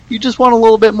You just want a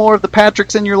little bit more of the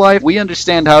Patricks in your life. We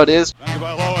understand how it is.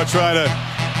 Tagovailoa trying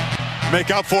to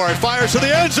make up for it. Fires to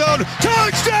the end zone.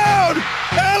 Touchdown!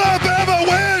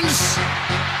 Alabama wins!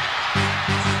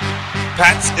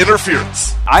 Pat's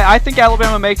interference. I think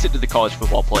Alabama makes it to the college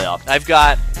football playoff. I've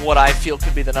got what I feel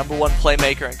could be the number one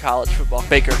playmaker in college football.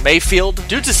 Baker Mayfield.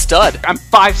 Dude's a stud. I'm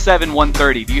 5'7",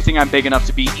 130. Do you think I'm big enough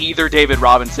to be either David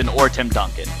Robinson or Tim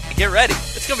Duncan? Get ready.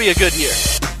 It's going to be a good year.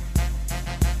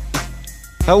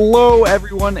 Hello,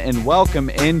 everyone, and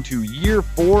welcome into Year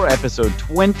 4, Episode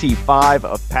 25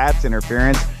 of Pat's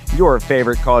Interference, your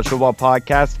favorite college football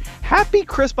podcast. Happy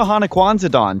Chris Mahana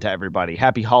Kwanzaa to everybody.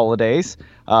 Happy holidays.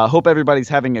 Hope everybody's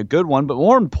having a good one, but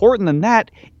more important than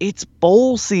that, it's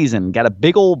bowl season. Got a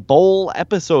big old bowl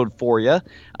episode for you.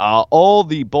 All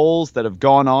the bowls that have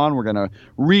gone on, we're going to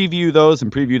review those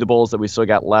and preview the bowls that we still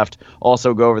got left.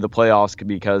 Also go over the playoffs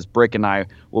because Brick and I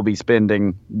will be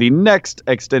spending the next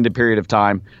extended period of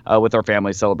time with our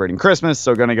family celebrating Christmas.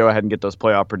 So going to go ahead and get those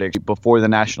playoff predictions before the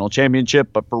national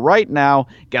championship. But for right now,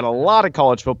 got a lot of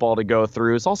college football to go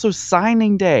through. It's also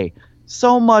signing day.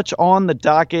 So much on the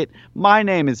docket. My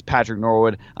name is Patrick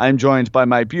Norwood. I'm joined by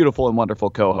my beautiful and wonderful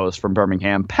co-host from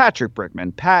Birmingham, Patrick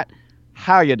Brickman. Pat,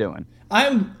 how you doing?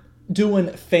 I'm doing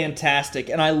fantastic,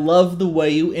 and I love the way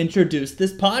you introduced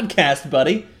this podcast,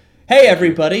 buddy. Hey,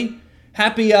 everybody!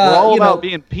 Happy. We're all about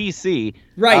being PC,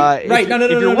 right? Right.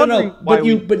 No. But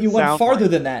you went farther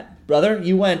like than that, brother.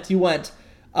 You went.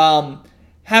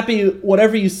 Happy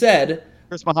whatever you said.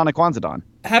 Chris Mahana Kwanzaa.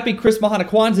 Happy Chris Mahana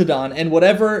Kwanzaa, and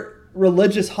whatever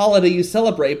religious holiday you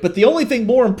celebrate. But the only thing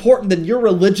more important than your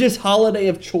religious holiday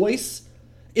of choice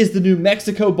is the New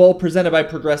Mexico Bowl presented by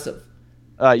Progressive.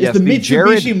 Yes, the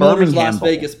Mitsubishi Motors Birmingham Las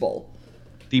Vegas Bowl.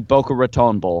 The Boca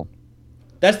Raton Bowl.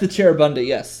 That's the Cheribundi,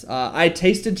 yes. I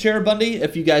tasted Cheribundi.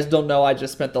 If you guys don't know, I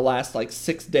just spent the last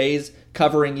 6 days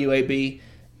covering UAB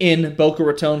in Boca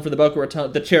Raton for the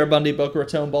Cheribundi Boca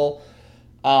Raton Bowl.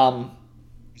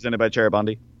 Presented by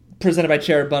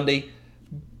Cheribundi.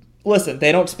 Listen,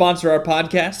 they don't sponsor our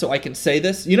podcast, so I can say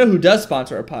this. You know who does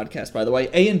sponsor our podcast, by the way?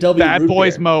 A&W Bad Root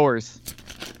Boys Beer. Mowers.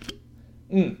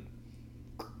 I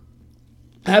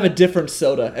have a different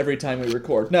soda every time we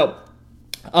record. No.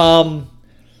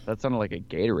 That sounded like a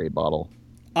Gatorade bottle.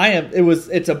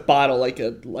 It's a bottle, like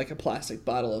a plastic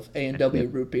bottle of A&W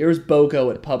Root Beer. It was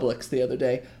BOGO at Publix the other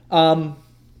day. God,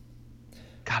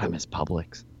 I miss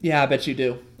Publix. Yeah, I bet you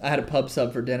do. I had a pub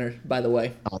sub for dinner, by the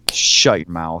way. Oh, shut your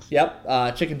mouth.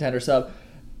 Yep, chicken tender sub.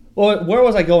 Well, where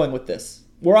was I going with this?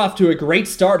 We're off to a great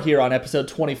start here on episode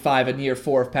 25 in year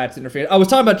 4 of Pat's Interference. I was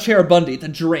talking about Cheribundi, the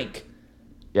drink.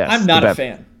 Yes. I'm not a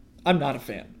fan.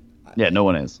 Yeah, no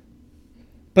one is.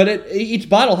 But each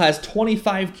bottle has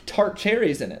 25 tart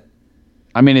cherries in it.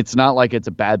 I mean, it's not like it's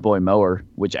a Bad Boy mower,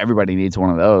 which everybody needs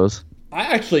one of those. I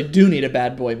actually do need a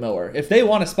Bad Boy mower. If they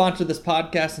want to sponsor this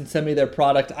podcast and send me their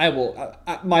product, I will.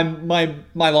 My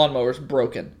lawnmower's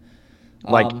broken.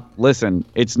 Listen,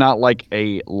 it's not like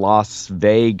a Las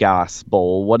Vegas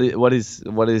bowl. What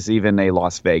is even a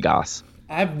Las Vegas?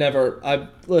 I've never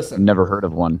heard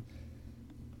of one.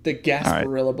 The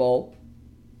Gasparilla Bowl.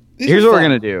 Here's what we're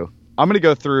going to do. I'm going to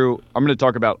go through. I'm going to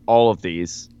talk about all of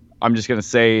these. I'm just going to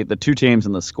say the two teams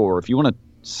and the score. If you want to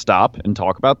stop and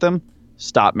talk about them,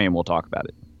 stop me and we'll talk about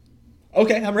it.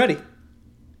 Okay, I'm ready.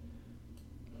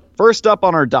 First up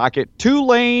on our docket,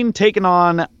 Tulane taking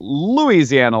on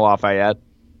Louisiana Lafayette.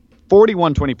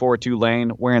 41-24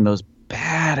 Tulane, wearing those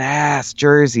badass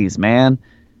jerseys, man.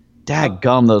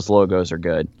 Dadgum, those logos are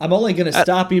good. I'm only going to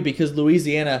stop you because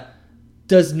Louisiana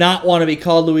does not want to be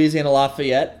called Louisiana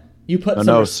Lafayette. You put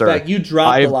some respect. Sir. You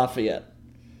dropped the Lafayette.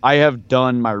 I have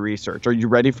done my research. Are you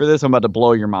ready for this? I'm about to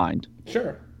blow your mind.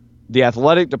 Sure. The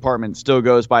athletic department still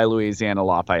goes by Louisiana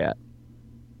Lafayette.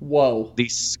 Whoa. The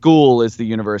school is the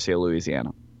University of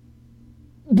Louisiana.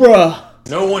 Bruh.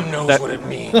 No one knows what it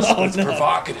means. It's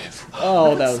provocative.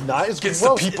 Oh, that was nice. Gets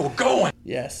the people going.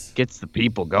 Yes. Gets the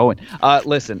people going.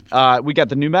 Listen, we got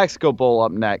the New Mexico Bowl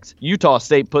up next. Utah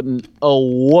State putting a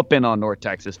whooping on North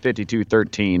Texas,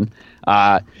 52-13.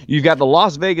 You got the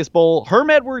Las Vegas Bowl. Herm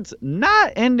Edwards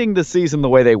not ending the season the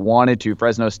way they wanted to.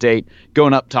 Fresno State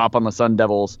going up top on the Sun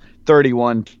Devils,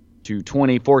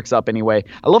 31-20. Forks up anyway.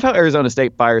 I love how Arizona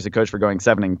State fires a coach for going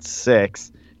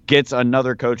 7-6. Gets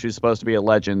another coach who's supposed to be a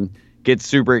legend. Gets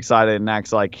super excited and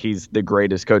acts like he's the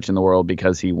greatest coach in the world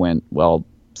because he went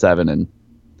 7-6.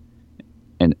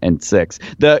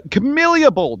 The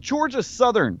Camellia Bowl, Georgia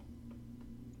Southern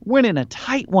winning a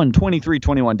tight one,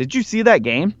 23-21. Did you see that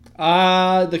game?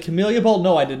 The Camellia Bowl?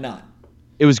 No, I did not.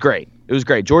 It was great.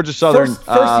 Georgia Southern. First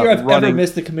year I've ever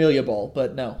missed the Camellia Bowl,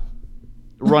 but no.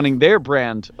 Running their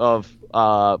brand of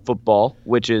football,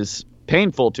 which is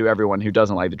painful to everyone who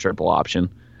doesn't like the triple option.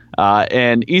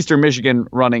 And Eastern Michigan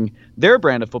running their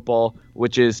brand of football,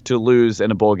 which is to lose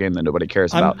in a bowl game that nobody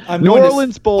cares about. New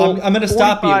Orleans Bowl. I'm going to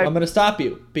stop you. I'm going to stop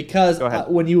you because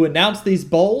when you announce these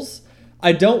bowls,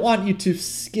 I don't want you to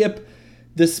skip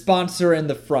the sponsor in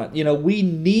the front. We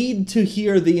need to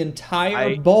hear the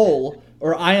entire bowl,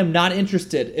 or I am not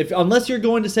interested. Unless you're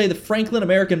going to say the Franklin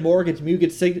American Mortgage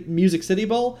Music City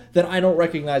Bowl, then I don't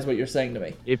recognize what you're saying to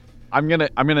me. If I'm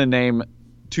gonna name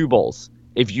 2 bowls.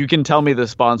 If you can tell me the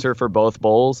sponsor for both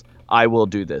bowls, I will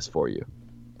do this for you.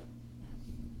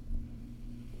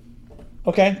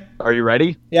 Okay. Are you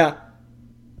ready? Yeah.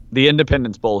 The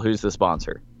Independence Bowl, who's the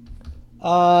sponsor?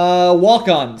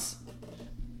 Walk-ons.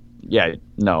 Yeah,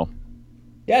 no.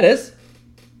 Yeah, it is.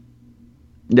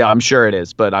 Yeah, I'm sure it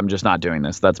is, but I'm just not doing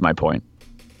this. That's my point.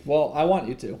 Well, I want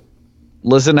you to.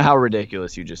 Listen to how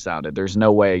ridiculous you just sounded. There's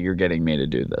no way you're getting me to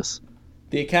do this.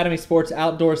 The Academy Sports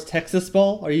Outdoors Texas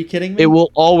Bowl? Are you kidding me? It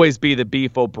will always be the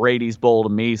Beef O'Brady's Bowl to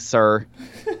me, sir.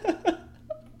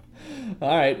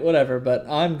 All right, whatever, but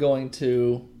I'm going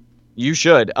to... You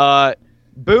should.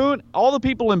 Boone, all the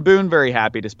people in Boone very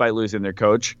happy despite losing their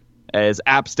coach, as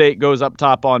App State goes up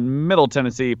top on Middle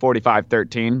Tennessee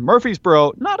 45-13.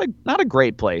 Murfreesboro, not a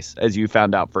great place, as you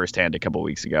found out firsthand a couple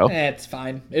weeks ago. It's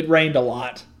fine. It rained a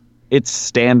lot. It's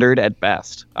standard at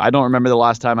best. I don't remember the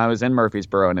last time I was in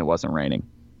Murfreesboro and it wasn't raining.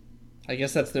 I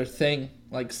guess that's their thing,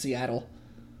 like Seattle.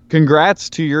 Congrats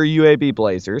to your UAB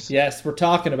Blazers. Yes, we're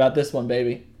talking about this one,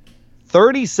 baby.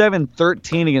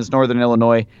 37-13 against Northern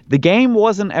Illinois. The game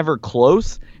wasn't ever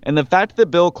close, and the fact that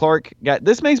Bill Clark got...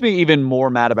 This makes me even more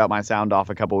mad about my sound off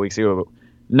a couple weeks ago.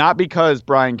 Not because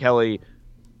Brian Kelly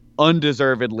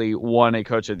undeservedly won a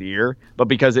Coach of the Year, but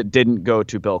because it didn't go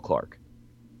to Bill Clark.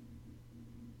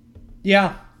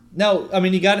 Yeah. No, I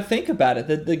mean, you got to think about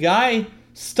it. The guy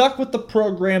stuck with the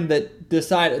program that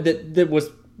decided that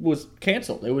was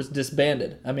canceled. It was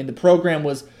disbanded. I mean, the program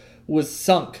was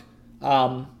sunk.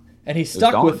 And he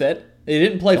stuck with it. He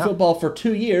didn't play football for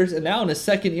 2 years, and now in his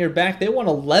second year back, they won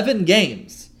 11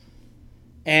 games.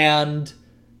 And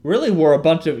really were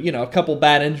a couple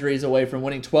bad injuries away from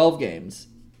winning 12 games.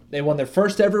 They won their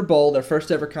first ever bowl, their first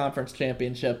ever conference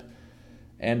championship.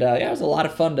 And it was a lot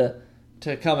of fun to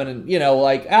come in and,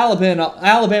 like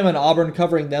Alabama and Auburn,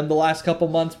 covering them the last couple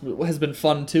months has been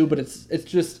fun too, but it's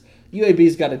just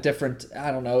UAB's got a different, I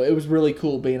don't know, it was really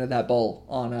cool being at that bowl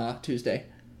on Tuesday.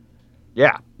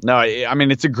 Yeah. No, I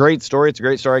mean, it's a great story. It's a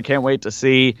great story. I can't wait to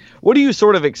see. What do you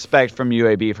sort of expect from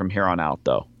UAB from here on out,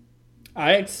 though?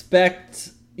 I expect,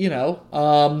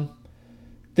 them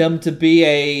to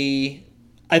be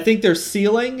I think their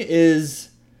ceiling is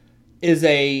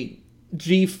a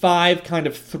G5 kind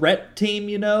of threat team,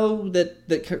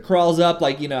 that crawls up,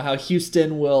 like, how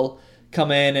Houston will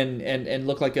come in and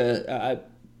look like a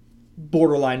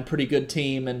borderline pretty good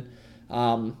team. And,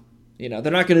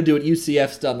 they're not going to do what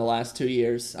UCF's done the last 2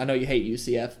 years. I know you hate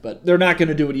UCF, but they're not going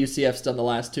to do what UCF's done the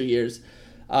last 2 years.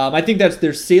 I think that's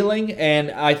their ceiling,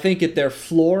 and I think at their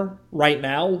floor right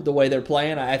now, the way they're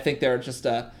playing, I think they're just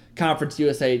a Conference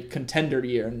USA contender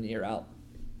year in and year out.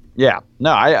 Yeah,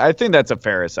 no, I think that's a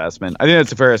fair assessment. I don't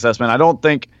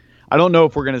know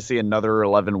if we're going to see another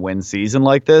 11-win season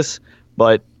like this,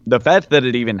 but the fact that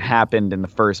it even happened in the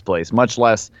first place, much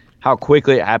less how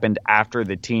quickly it happened after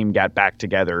the team got back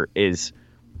together, is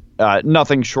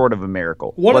nothing short of a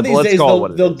miracle. One of these days,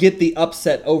 they'll get the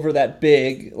upset over that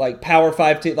big, like, Power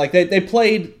 5 team. Like, they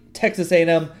played Texas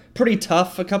A&M pretty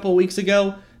tough a couple of weeks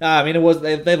ago. I mean,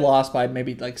 they lost by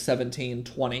maybe like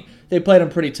 17-20. They played them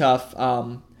pretty tough,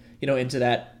 into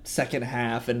that second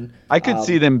half. And I could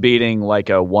see them beating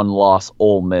like a one-loss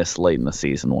Ole Miss late in the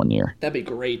season one year. That'd be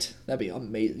great. That'd be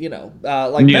amazing.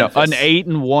 Like Memphis. An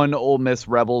 8-1 Ole Miss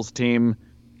Rebels team,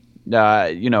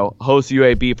 hosts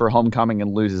UAB for homecoming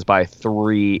and loses by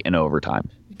 3 in overtime.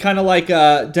 Kind of like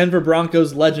Denver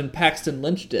Broncos legend Paxton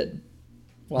Lynch did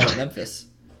while at Memphis.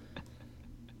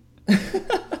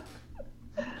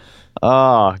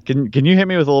 Can you hit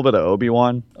me with a little bit of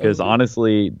Obi-Wan? Because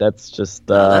honestly, that's just...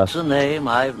 that's a name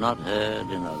I've not heard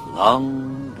in a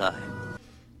long time.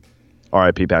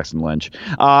 R.I.P. Paxton Lynch.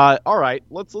 All right,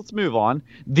 let's move on.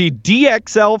 The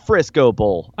DXL Frisco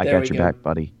Bowl. I got your back,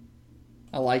 buddy.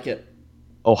 I like it.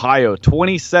 Ohio,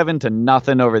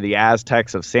 27-0 over the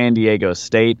Aztecs of San Diego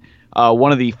State.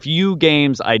 One of the few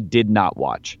games I did not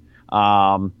watch.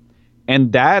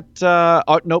 And that,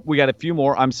 nope, we got a few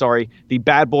more. I'm sorry. The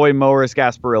Bad Boy Morris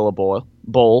Gasparilla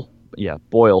Bowl. Yeah,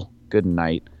 Boyle. Good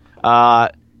night.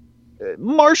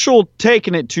 Marshall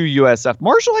taking it to USF.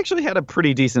 Marshall actually had a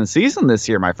pretty decent season this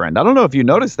year, my friend. I don't know if you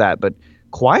noticed that, but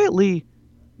quietly,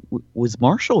 was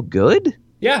Marshall good?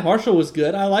 Yeah, Marshall was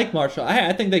good. I like Marshall.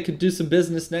 I think they could do some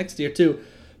business next year too.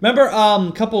 Remember,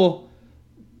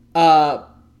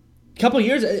 couple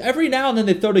years, every now and then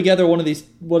they throw together one of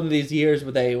these years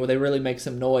where they really make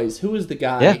some noise. Who was the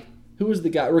guy? Yeah. Who was the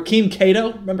guy? Rakeem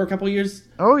Cato. Remember a couple years?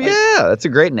 Oh yeah, that's a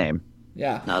great name.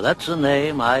 Yeah. Now that's a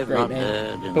name I've Great not name.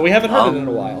 heard in But we a haven't heard it in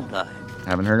a long while. time.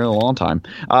 Haven't heard it in a long time.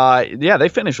 Yeah, they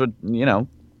finished with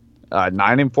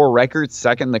 9-4 record,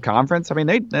 second in the conference. I mean,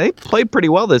 they played pretty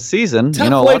well this season.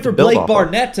 Tough a way lot for to build Blake off of.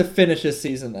 Barnett to finish his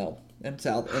season though in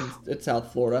South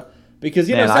Florida, because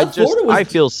Man, Florida was. I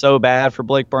feel so bad for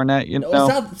Blake Barnett.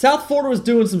 South Florida was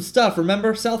doing some stuff.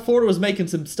 Remember, South Florida was making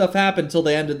some stuff happen until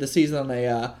they ended the season on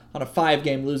a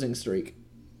 5-game losing streak.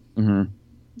 Mm-hmm.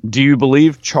 Do you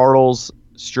believe Charles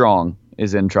Strong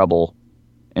is in trouble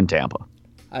in Tampa?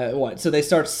 So they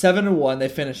start 7-1. They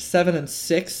finish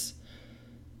 7-6.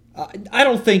 I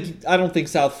don't think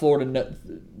South Florida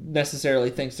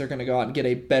necessarily thinks they're going to go out and get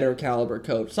a better caliber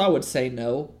coach. So I would say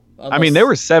no. I mean, they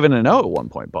were 7-0 at one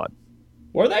point, bud.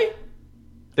 Were they?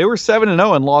 They were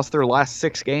 7-0 and lost their last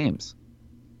 6 games.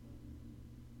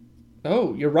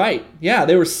 Oh, you're right. Yeah,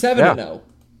 they were 7-0.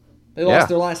 They lost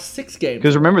their last 6 games.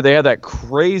 Because remember, they had that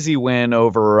crazy win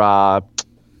over.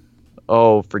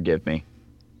 Forgive me.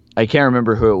 I can't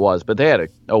remember who it was, but they had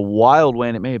a wild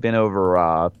win. It may have been over.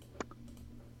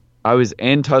 I was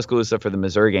in Tuscaloosa for the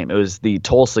Missouri game. It was the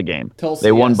Tulsa game.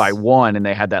 They won by 1, and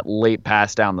they had that late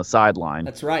pass down the sideline.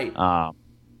 That's right.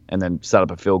 And then set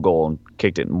up a field goal and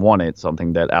kicked it and won it,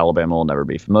 something that Alabama will never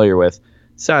be familiar with.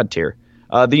 Sad tier.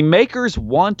 The makers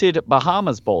wanted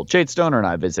Bahamas Bowl. Jade Stoner and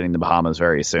I visiting the Bahamas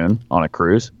very soon on a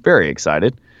cruise. Very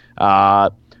excited.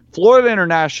 Florida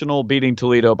International beating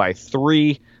Toledo by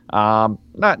 3.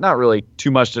 Not really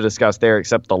too much to discuss there,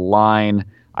 except the line,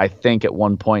 I think at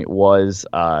one point was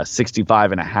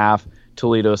 65.5.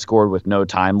 Toledo scored with no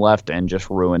time left and just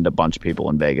ruined a bunch of people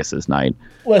in Vegas's night.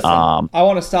 Listen, I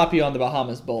want to stop you on the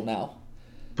Bahamas Bowl now.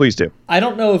 Please do. I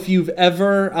don't know if you've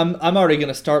ever. I'm already going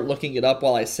to start looking it up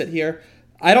while I sit here.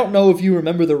 I don't know if you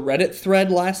remember the Reddit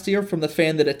thread last year from the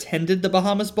fan that attended the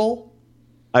Bahamas Bowl.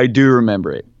 I do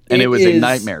remember it. And it was a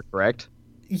nightmare, correct?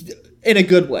 In a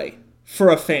good way. For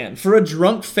a fan. For a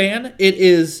drunk fan, it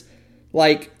is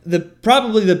like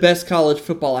probably the best college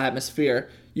football atmosphere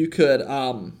you could.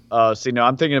 I'm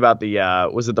thinking about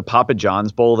was it the Papa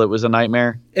John's Bowl that was a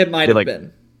nightmare? It might have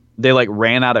been. They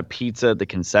ran out of pizza at the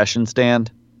concession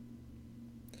stand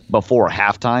before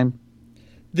halftime.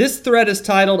 This thread is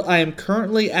titled, "I am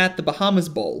currently at the Bahamas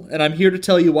Bowl, and I'm here to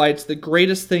tell you why it's the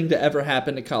greatest thing to ever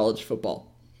happen to college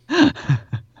football."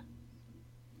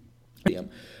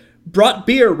 Brought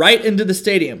beer right into the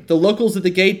stadium. The locals at the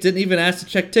gate didn't even ask to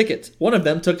check tickets. One of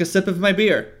them took a sip of my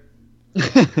beer.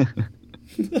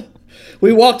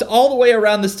 We walked all the way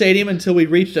around the stadium until we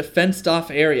reached a fenced-off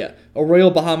area. A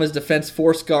Royal Bahamas Defense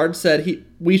Force guard said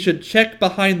we should check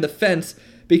behind the fence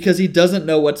because he doesn't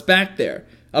know what's back there.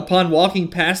 Upon walking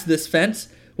past this fence,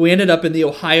 we ended up in the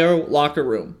Ohio locker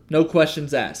room. No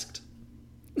questions asked.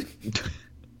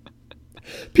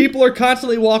 People are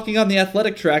constantly walking on the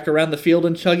athletic track around the field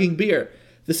and chugging beer.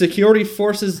 The security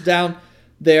forces down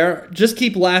there just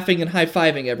keep laughing and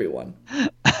high-fiving everyone.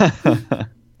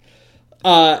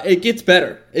 It gets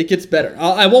better. It gets better.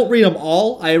 I won't read them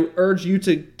all. I urge you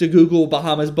to Google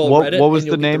Bahamas Bowl Reddit. What was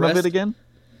the name of it again?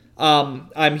 I'm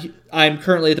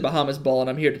currently at the Bahamas Bowl, and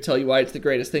I'm here to tell you why it's the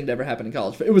greatest thing to ever happen in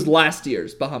college. It was last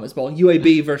year's Bahamas Bowl,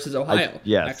 UAB versus Ohio.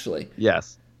 Yes, actually.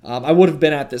 Yes. I would have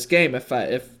been at this game if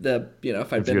I'd been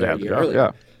there a year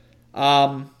earlier.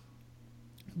 Yeah.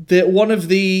 One of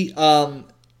the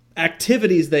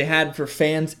activities they had for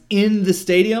fans in the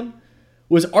stadium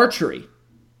was archery.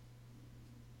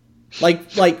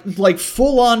 Like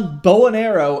full on bow and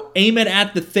arrow, aim it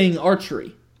at the thing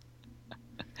archery.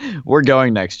 We're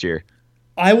going next year.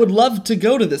 I would love to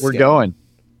go to this. We're going.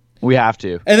 We have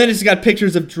to. And then it's got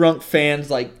pictures of drunk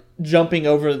fans jumping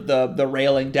over the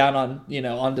railing down on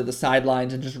onto the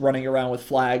sidelines and just running around with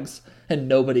flags and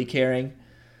nobody caring.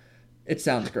 It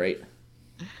sounds great.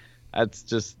 That's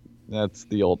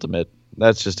the ultimate.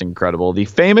 That's just incredible. The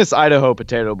famous Idaho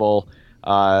Potato Bowl,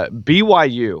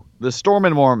 BYU, the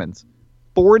Stormin' Mormons,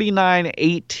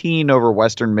 49-18 over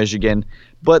Western Michigan.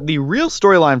 But the real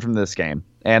storyline from this game,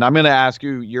 and I'm going to ask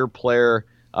you your player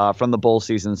from the bowl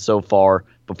season so far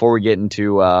before we get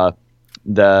into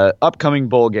the upcoming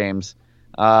bowl games.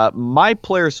 My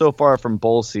player so far from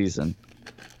bowl season,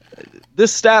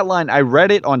 this stat line, I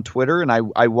read it on Twitter and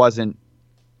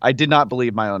I did not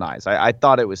believe my own eyes. I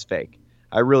thought it was fake.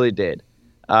 I really did.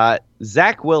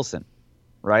 Zach Wilson,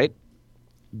 right?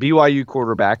 BYU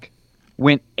quarterback,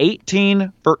 went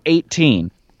 18 for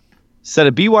 18, set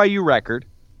a BYU record,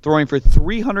 throwing for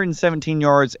 317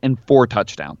 yards and 4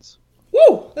 touchdowns.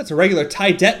 Woo! That's a regular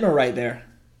Ty Detmer right there.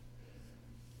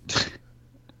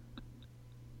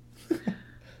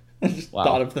 I just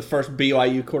thought of the first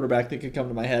BYU quarterback that could come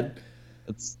to my head.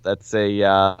 That's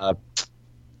a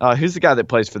who's the guy that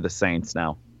plays for the Saints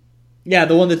now? Yeah,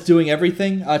 the one that's doing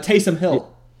everything. Taysom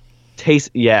Hill.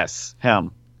 Yes,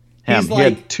 him. He's he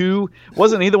had 2.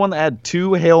 Wasn't he the one that had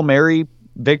 2 Hail Mary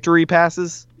victory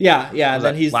passes? Yeah. And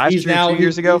then he's now 2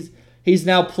 years ago. He's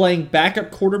now playing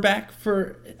backup quarterback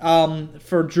for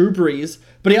Drew Brees,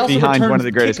 but he also behind returns one of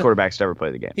the greatest quarterbacks to ever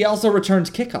play the game. He also returns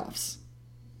kickoffs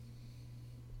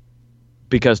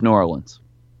Because New Orleans.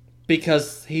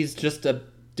 Because he's just a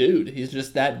dude. He's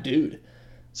just that dude.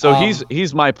 So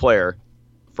he's my player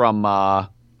from, or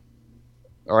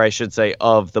I should say,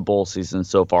 of the bowl season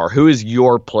so far. Who is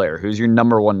your player? Who's your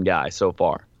number one guy so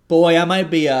far? Boy, I might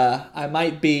be a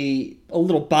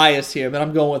little biased here, but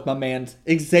I'm going with my man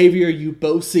Xavier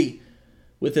Ubosi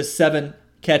with his 7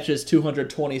 catches,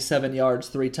 227 yards,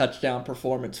 3 touchdown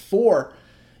performance for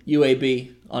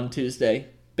UAB on Tuesday.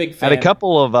 Big fan. Had a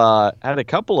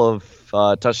couple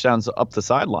of touchdowns up the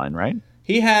sideline, right?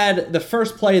 He had the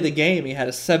first play of the game. He had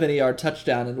a 70-yard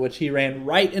touchdown in which he ran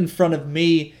right in front of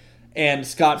me and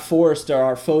Scott Forrester,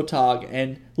 our photog,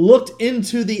 and looked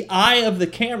into the eye of the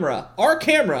camera, our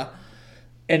camera,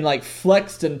 and like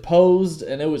flexed and posed,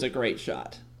 and it was a great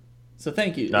shot. So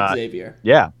thank you, Xavier.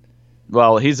 Yeah.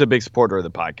 Well, he's a big supporter of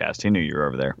the podcast. He knew you were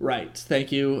over there. Right.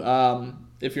 Thank you.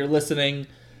 If you're listening,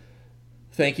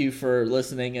 thank you for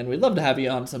listening, and we'd love to have you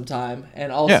on sometime.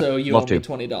 And also, you owe me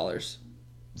 $20.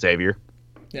 Xavier.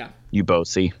 Yeah. You both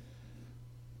see.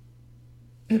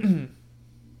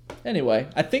 Anyway,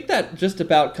 I think that just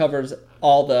about covers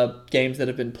all the games that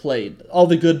have been played, all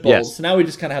the good bowls. Yes. So now we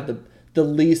just kind of have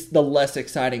the less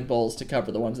exciting bowls to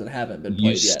cover, the ones that haven't been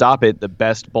played yet. Stop it. The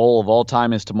best bowl of all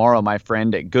time is tomorrow, my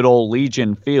friend, at good old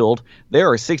Legion Field. There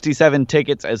are 67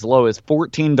 tickets as low as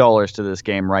 $14 to this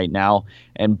game right now.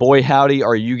 And boy, howdy,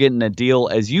 are you getting a deal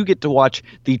as you get to watch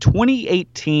the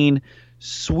 2018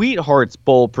 Sweethearts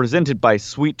Bowl presented by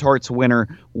Sweet Tarts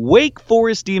winner Wake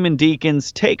Forest Demon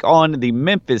Deacons take on the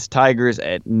Memphis Tigers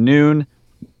at noon.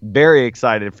 Very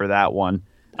excited for that one.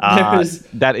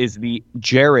 That is the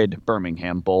Jared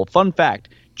Birmingham Bowl. Fun fact,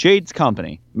 Jade's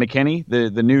company, McKinney,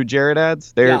 the new Jared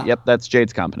ads, Yep, that's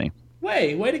Jade's company.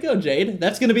 Way to go, Jade.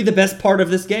 That's going to be the best part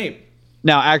of this game.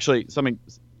 Now, actually, something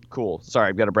cool. Sorry,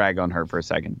 I've got to brag on her for a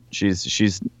second.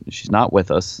 She's not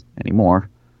with us anymore.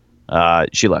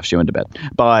 She left. She went to bed.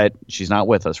 But she's not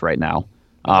with us right now.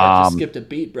 I just skipped a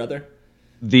beat, brother.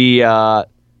 The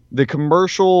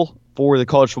commercial for the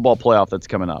college football playoff that's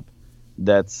coming up.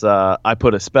 That's I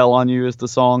Put a Spell on You is the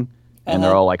song. And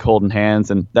they're all like holding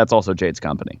hands. And that's also Jade's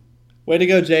company. Way to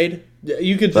go, Jade.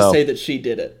 You could just say that she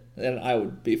did it. And I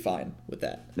would be fine with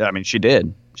that. I mean, she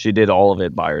did. She did all of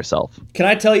it by herself. Can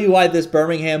I tell you why this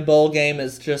Birmingham Bowl game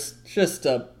is just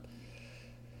a...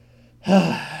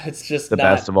 it's just the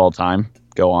best of all time.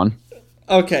 Go on.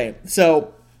 Okay,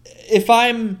 so if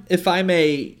I'm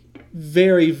a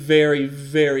very, very,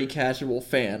 very casual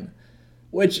fan,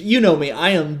 which you know me, I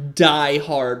am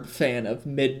die-hard fan of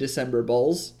mid-December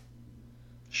bowls.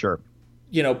 Sure.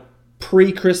 You know,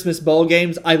 pre-Christmas bowl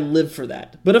games, I live for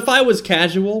that. But if I was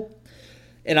casual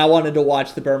and I wanted to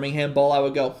watch the Birmingham Bowl, I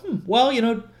would go, well, you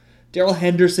know, Darrell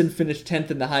Henderson finished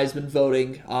 10th in the Heisman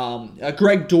voting.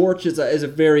 Greg Dortch is a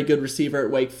very good receiver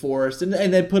at Wake Forest, and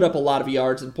they put up a lot of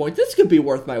yards and points. This could be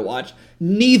worth my watch.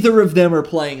 Neither of them are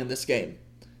playing in this game.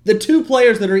 The 2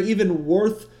 players that are even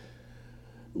worth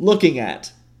looking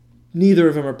at, neither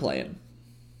of them are playing.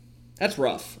 That's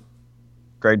rough.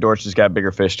 Greg Dortch has got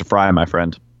bigger fish to fry, my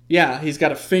friend. Yeah, he's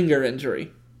got a finger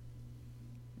injury.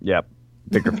 Yep,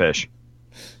 bigger fish.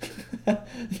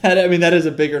 That is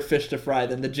a bigger fish to fry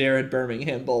than the Jared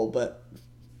Birmingham Bowl, but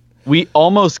we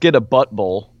almost get a butt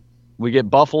bowl. We get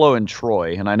Buffalo and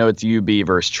Troy, and I know it's UB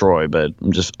versus Troy, but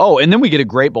I'm just and then we get a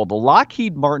great bowl, the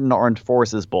Lockheed Martin Armed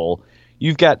Forces Bowl.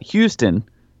 You've got Houston,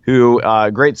 who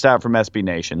great stat from SB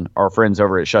Nation, our friends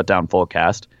over at Shutdown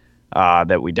Fullcast,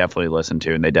 that we definitely listen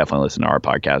to, and they definitely listen to our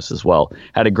podcast as well.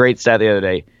 Had a great stat the other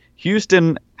day.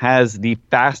 Houston has the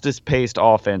fastest paced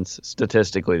offense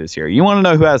statistically this year. You want to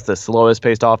know who has the slowest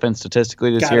paced offense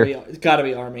statistically this year? It's got to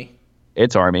be Army.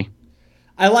 It's Army.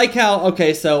 I like how,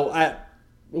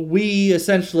 we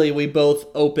both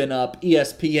open up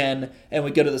ESPN and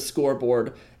we go to the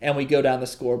scoreboard and we go down the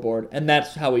scoreboard, and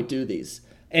that's how we do these.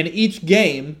 And each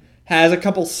game has a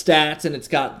couple stats, and it's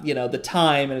got, the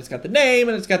time, and it's got the name,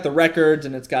 and it's got the records,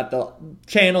 and it's got the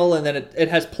channel, and then it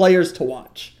has players to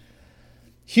watch.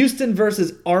 Houston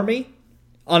versus Army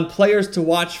on players to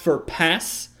watch for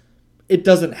pass it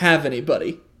doesn't have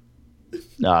anybody.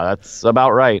 No, that's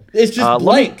about right. It's just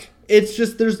blank. It's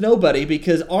just there's nobody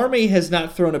because Army has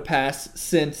not thrown a pass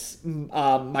since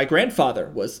my grandfather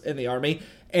was in the Army,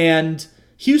 and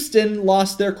Houston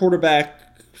lost their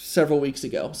quarterback several weeks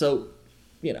ago. So,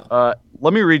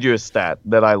 let me read you a stat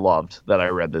that I loved that I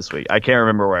read this week. I can't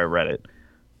remember where I read it,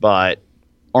 but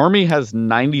Army has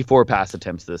 94 pass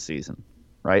attempts this season,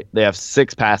 right? They have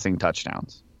 6 passing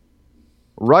touchdowns.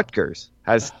 Rutgers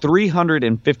has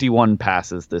 351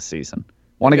 passes this season.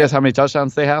 Want to guess how many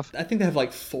touchdowns they have? I think they have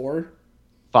like 4.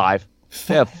 5.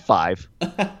 They have 5.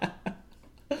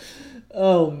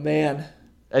 Oh, man.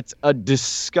 It's a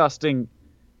disgusting,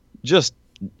 just,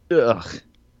 ugh.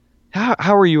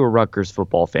 How are you a Rutgers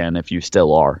football fan if you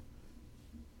still are?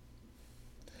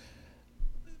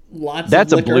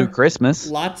 That's a blue Christmas.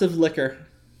 Lots of liquor.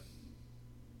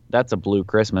 That's a blue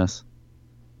Christmas.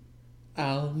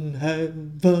 I'll have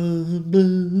a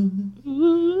blue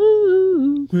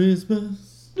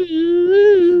Christmas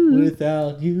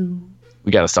without you.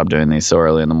 We got to stop doing these so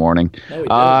early in the morning. No, we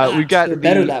don't. We've got They're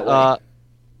better that way.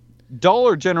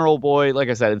 Dollar General Boy. Like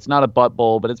I said, it's not a butt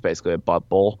bowl, but it's basically a butt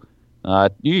bowl.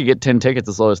 You can get 10 tickets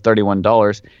as low as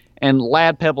 $31. And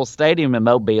Lad Pebble Stadium in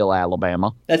Mobile,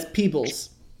 Alabama. That's Peebles.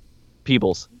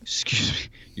 Peebles. Excuse me.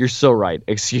 You're so right.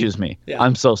 Excuse me. Yeah.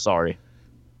 I'm so sorry.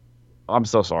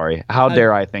 How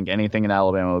dare I think anything in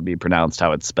Alabama would be pronounced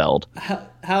how it's spelled?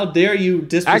 How dare you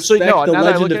disrespect Actually, no, the now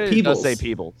that I legend look of at it, Peebles? It does say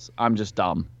Peebles. I'm just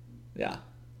dumb. Yeah.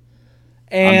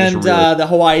 And the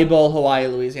Hawaii Bowl, Hawaii,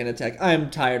 Louisiana Tech. I'm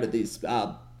tired of these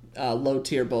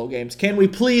low-tier bowl games. Can we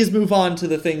please move on to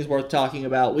the things worth talking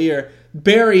about? We are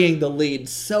burying the lead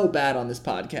so bad on this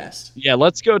podcast. Yeah,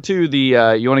 let's go to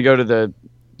the you want to go to the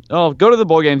go to the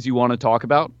bowl games you want to talk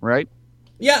about, right?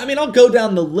 Yeah, I mean, I'll go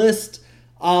down the list.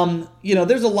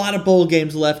 There's a lot of bowl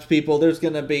games left, people. There's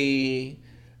going to be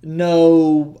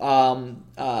no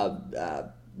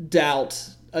doubt.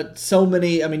 So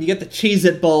many. I mean, you get the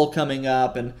Cheez-It Bowl coming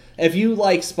up, and if you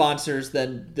like sponsors,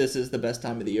 then this is the best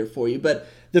time of the year for you. But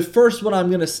the first one I'm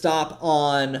going to stop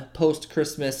on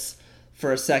post-Christmas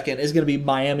for a second is going to be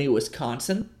Miami,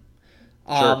 Wisconsin.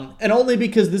 Sure. And only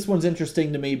because this one's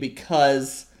interesting to me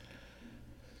because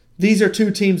these are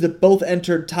two teams that both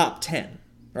entered top 10.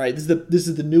 Right, this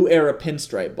is the New Era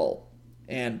Pinstripe Bowl,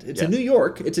 and it's in New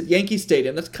York. It's at Yankee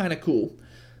Stadium. That's kind of cool,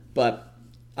 but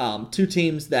two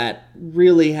teams that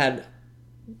really had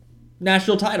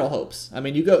national title hopes. I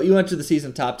mean, you enter the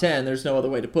season top 10. There's no other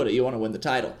way to put it. You want to win the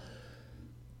title.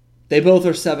 They both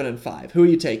are 7-5. Who are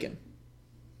you taking?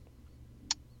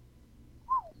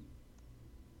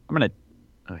 I'm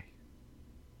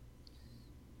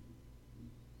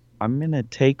gonna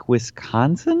take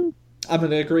Wisconsin. I'm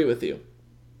going to agree with you.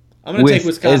 I'm going to take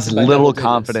Wisconsin as by little double digits.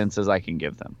 confidence as I can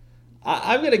give them.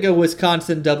 I'm going to go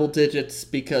Wisconsin double digits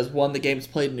because, one, the game's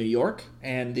played in New York,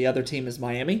 and the other team is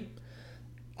Miami.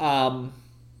 And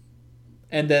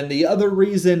then the other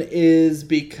reason is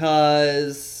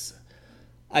because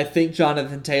I think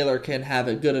Jonathan Taylor can have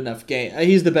a good enough game.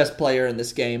 He's the best player in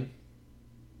this game.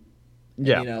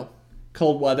 Yeah. And,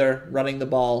 cold weather, running the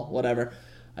ball, whatever.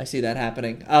 I see that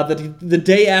happening. The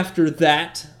day after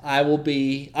that, I will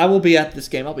be at this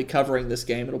game. I'll be covering this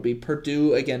game. It'll be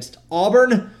Purdue against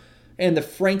Auburn in the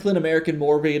Franklin American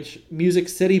Mortgage Music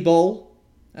City Bowl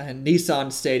and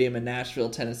Nissan Stadium in Nashville,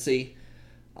 Tennessee.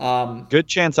 Good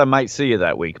chance I might see you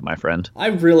that week, my friend. I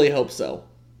really hope so.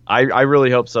 I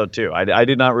really hope so too. I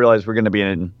did not realize we're going to be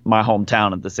in my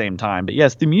hometown at the same time. But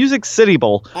yes, the Music City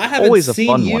Bowl, always a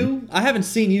fun one. I haven't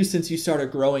seen you since you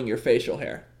started growing your facial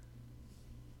hair.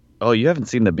 Oh, you haven't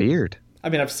seen the beard. I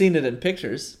mean, I've seen it in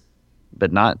pictures.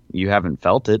 But you haven't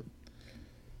felt it.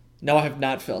 No, I have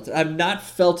not felt it. I've not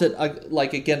felt it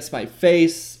like against my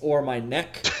face or my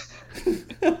neck.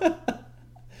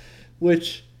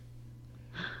 Which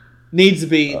needs to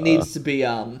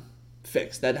be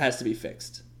fixed. That has to be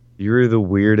fixed. You're the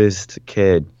weirdest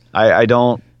kid. I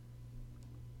don't.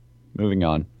 Moving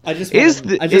on. I just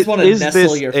want to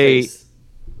nestle your face.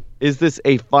 Is this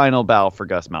a final bow for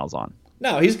Gus Malzahn?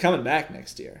 No, he's coming back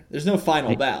next year. There's no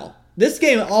final bow. This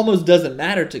game almost doesn't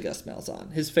matter to Gus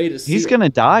Malzahn. His fate is sealed. He's going to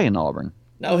die in Auburn.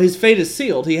 No, his fate is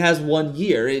sealed. He has 1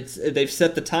 year. They've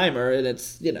set the timer, and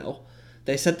it's,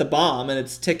 they set the bomb, and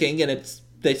it's ticking, and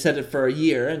they set it for a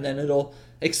year, and then it'll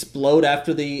explode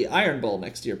after the Iron Bowl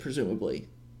next year, presumably.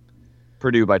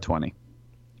 Purdue by 20.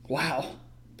 Wow.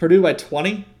 Purdue by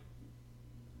 20?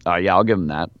 Yeah, I'll give him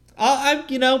that.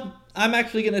 I'm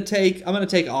actually going to take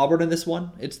Auburn in this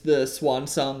one. It's the swan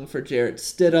song for Jarrett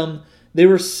Stidham. They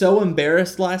were so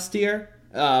embarrassed last year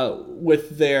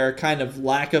with their kind of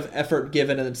lack of effort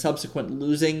given and then subsequent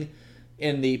losing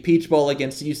in the Peach Bowl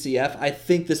against UCF. I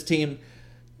think this team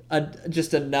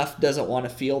just enough doesn't want to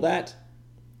feel that.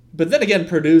 But then again,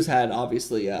 Purdue's had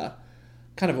obviously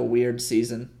kind of a weird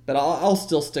season. But I'll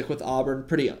still stick with Auburn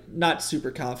not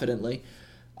super confidently.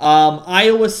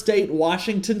 Iowa State,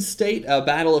 Washington State, a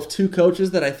battle of two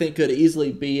coaches that I think could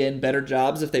easily be in better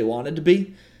jobs if they wanted to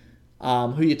be.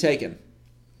 Who you taking?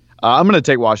 I'm going to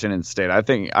take Washington State. I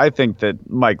think that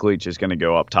Mike Leach is going to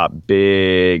go up top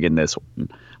big in this one.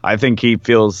 I think he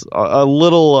feels a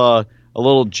little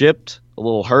gypped, a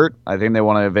little hurt. I think they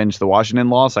want to avenge the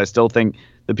Washington loss. I still think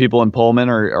the people in Pullman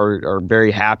are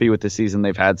very happy with the season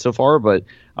they've had so far, but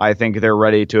I think they're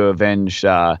ready to avenge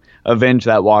that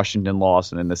Washington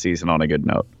loss and end the season on a good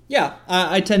note. Yeah,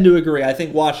 I tend to agree. I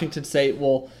think Washington State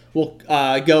will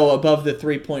go above the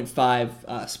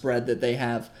 3.5 spread that they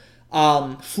have.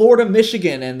 Florida,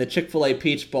 Michigan, and the Chick-fil-A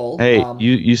Peach Bowl. Hey,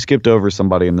 you skipped over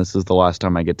somebody, and this is the last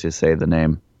time I get to say the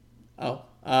name. Oh,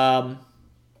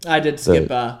 I did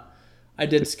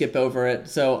skip over it,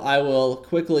 so I will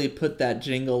quickly put that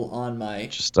jingle on my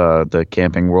the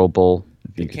Camping World Bowl.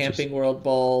 The Camping World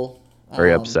Bowl.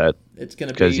 Very upset. It's going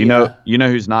to be because you know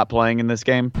who's not playing in this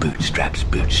game? Bootstraps.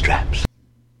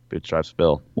 Bootstraps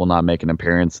Bill will not make an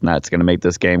appearance, and that's going to make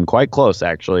this game quite close,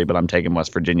 actually, but I'm taking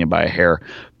West Virginia by a hair.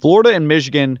 Florida and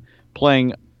Michigan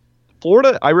playing.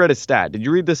 Florida, I read a stat. Did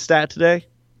you read this stat today?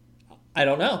 I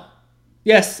don't know.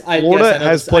 Yes, Florida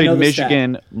has played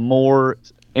Michigan more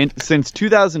since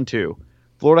 2002.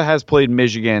 Florida has played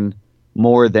Michigan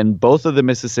more than both of the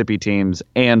Mississippi teams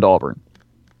and Auburn.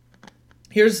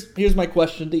 Here's my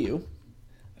question to you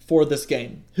for this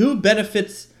game. Who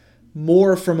benefits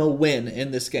more from a win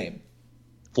in this game?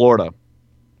 Florida.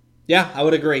 Yeah, I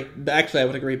would agree. Actually, I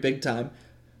would agree big time.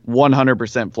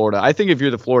 100% Florida. I think if you're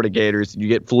the Florida Gators, you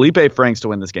get Felipe Franks to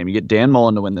win this game. You get Dan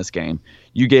Mullen to win this game.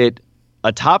 You get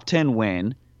a top 10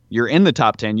 win. You're in the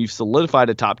top 10. You've solidified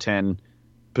a top 10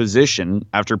 position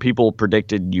after people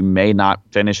predicted you may not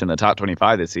finish in the top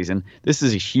 25 this season. This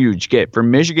is a huge get. For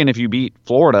Michigan, if you beat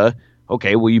Florida,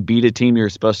 okay, well, you beat a team you're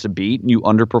supposed to beat, and you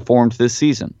underperformed this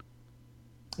season.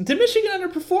 Did Michigan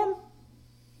underperform?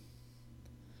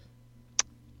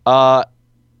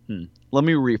 Let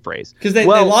me rephrase. Because they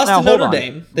lost to Notre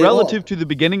Dame. Relative to the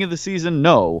beginning of the season,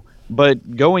 no.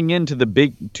 But going into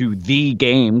the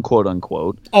game, quote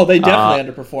unquote. Oh, they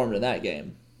definitely underperformed in that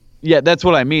game. Yeah, that's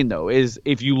what I mean, though, is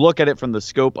if you look at it from the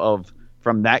scope of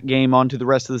from that game on to the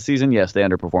rest of the season, yes, they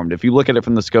underperformed. If you look at it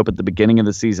from the scope at the beginning of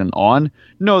the season on,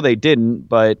 no, they didn't,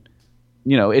 but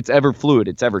it's ever fluid,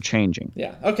 it's ever changing.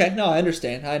 Yeah. Okay. No, I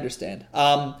understand.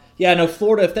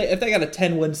 Florida, if they got a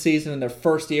 10-win season in their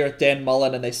first year with Dan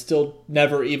Mullen and they still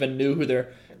never even knew who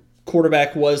their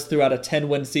quarterback was throughout a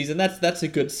 10-win season, that's a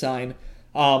good sign.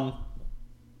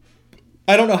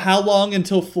 I don't know how long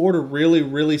until Florida really,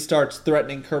 really starts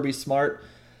threatening Kirby Smart.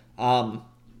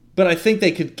 But I think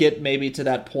they could get maybe to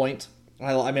that point.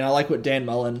 I like what Dan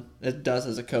Mullen does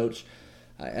as a coach.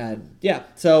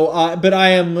 But I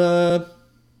am,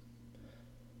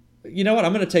 you know what?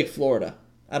 I'm going to take Florida.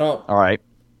 All right.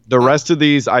 The rest of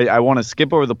these, I want to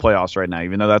skip over the playoffs right now,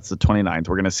 even though that's the 29th.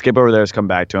 We're going to skip over theirs, come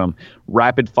back to them.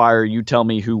 Rapid fire, you tell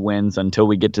me who wins until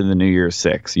we get to the New Year's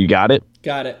 6. You got it?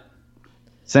 Got it.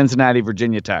 Cincinnati,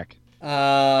 Virginia Tech.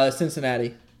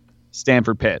 Cincinnati.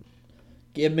 Stanford, Pitt.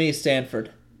 Give me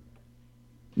Stanford.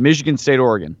 Michigan State,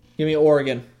 Oregon. Give me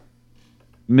Oregon.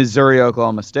 Missouri,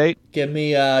 Oklahoma State. Give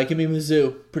me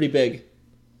Mizzou. Pretty big.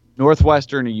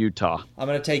 Northwestern or Utah. I'm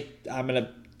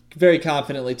gonna very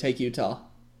confidently take Utah.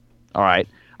 All right.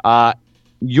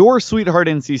 Your sweetheart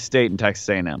NC State and Texas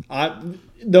A&M.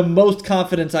 The most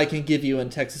confidence I can give you in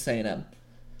Texas A&M.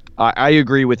 I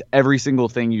agree with every single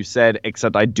thing you said,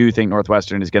 except I do think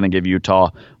Northwestern is going to give Utah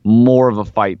more of a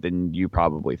fight than you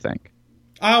probably think.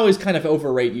 I always kind of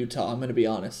overrate Utah, I'm going to be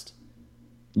honest.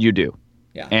 You do.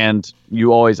 Yeah. And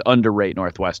you always underrate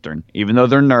Northwestern. Even though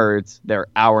they're nerds, they're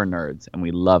our nerds, and we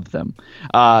love them.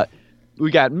 We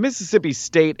got Mississippi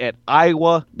State at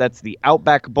Iowa. That's the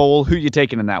Outback Bowl. Who you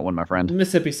taking in that one, my friend?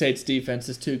 Mississippi State's defense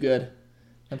is too good.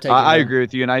 I'm taking I agree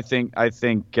with you, and I think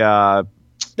they'll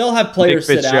have players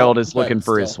Nick sit out. Fitzgerald is looking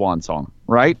for his swan song,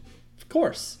 right? Of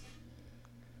course.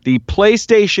 The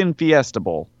PlayStation Fiesta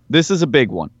Bowl. This is a big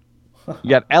one.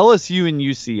 You got LSU and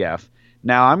UCF.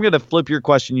 Now, I'm going to flip your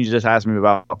question you just asked me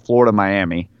about Florida,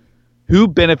 Miami. Who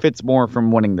benefits more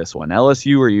from winning this one,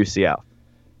 LSU or UCF?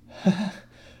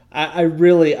 I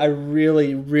really,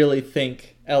 really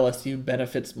think LSU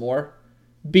benefits more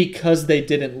because they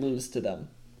didn't lose to them.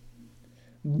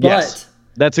 But yes,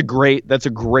 that's a great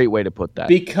way to put that.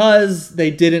 Because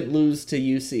they didn't lose to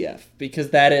UCF,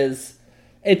 because that is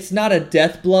it's not a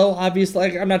death blow, obviously.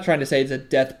 Like, I'm not trying to say it's a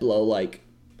death blow. Like,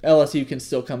 LSU can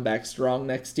still come back strong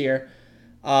next year.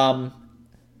 But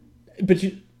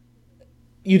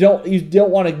you don't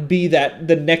want to be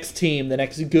the next team, the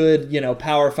next good,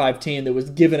 Power 5 team that was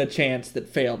given a chance that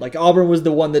failed. Like, Auburn was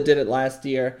the one that did it last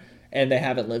year, and they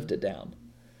haven't lived it down.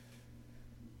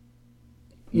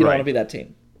 You don't want to be that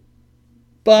team.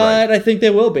 But I think they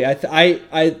will be.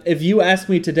 If you ask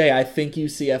me today, I think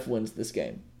UCF wins this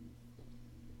game.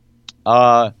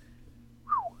 I'm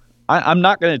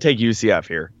not going to take UCF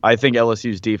here. I think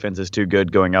LSU's defense is too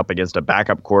good going up against a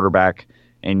backup quarterback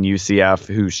in UCF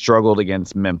who struggled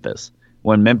against Memphis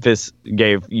when Memphis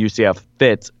gave UCF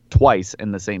fits twice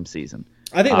in the same season.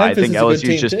 I think LSU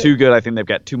is just too good. I think they've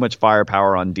got too much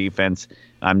firepower on defense.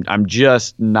 I'm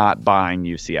just not buying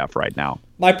UCF right now.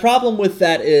 My problem with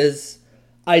that is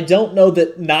I don't know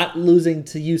that not losing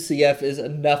to UCF is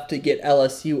enough to get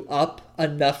LSU up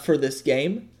enough for this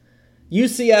game.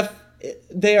 UCF,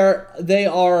 they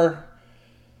are.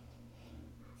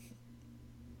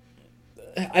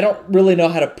 I don't really know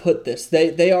how to put this.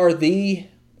 They are the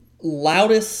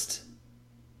loudest,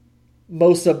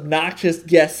 most obnoxious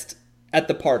guest at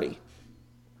the party.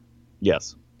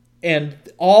 Yes. And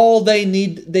all they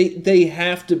need, they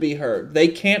have to be heard. They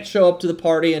can't show up to the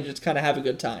party and just kind of have a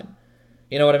good time.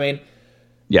 You know what I mean?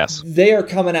 Yes. They are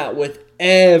coming out with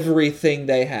everything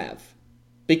they have.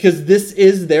 Because this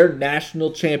is their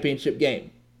national championship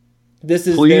game. This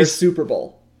is their Super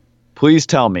Bowl. Please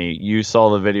tell me you saw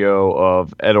the video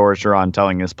of Ed Orgeron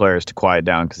telling his players to quiet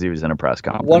down because he was in a press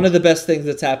conference. One of the best things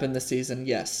that's happened this season,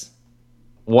 yes.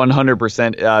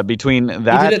 100%. Between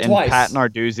that and twice. Pat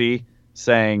Narduzzi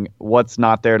saying, what's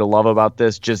not there to love about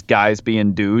this? Just guys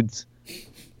being dudes.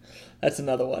 That's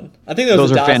another one. I think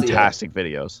those are fantastic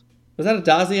videos. Was that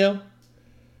Adazio?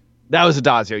 That was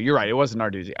Adazio. You're right. It wasn't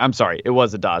Narduzzi. I'm sorry. It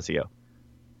was Adazio.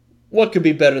 What could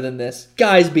be better than this?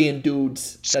 Guys being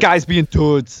dudes. Guys being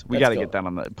dudes. We got to get that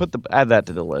on add that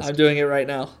to the list. I'm doing it right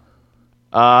now.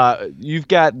 You've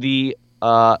got the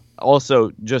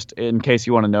also, just in case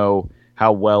you want to know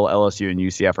how well LSU and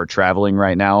UCF are traveling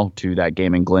right now to that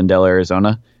game in Glendale,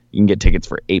 Arizona, you can get tickets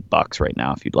for $8 right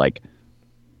now if you'd like.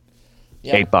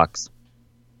 Yeah. $8.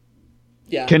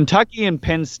 Yeah. Kentucky and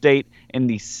Penn State in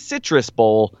the Citrus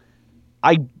Bowl.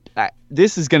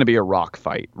 This is going to be a rock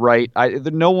fight, right?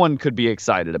 No one could be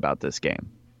excited about this game.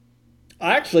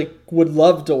 I actually would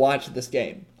love to watch this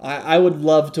game. I would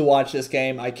love to watch this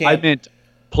game. I meant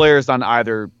players on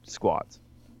either squads.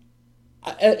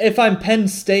 If I'm Penn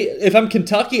State, if I'm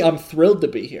Kentucky, I'm thrilled to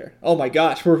be here. Oh my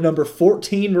gosh, we're number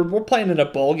 14. We're playing in a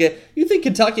bowl game. You think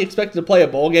Kentucky expected to play a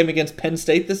bowl game against Penn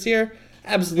State this year?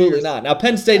 Absolutely not. Now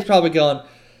Penn State's probably going,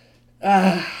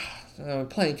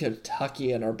 playing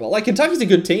Kentucky in our bowl. Like, Kentucky's a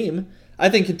good team. I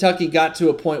think Kentucky got to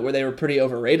a point where they were pretty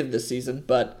overrated this season,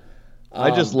 but I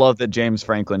just love that James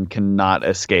Franklin cannot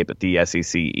escape at the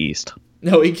SEC East.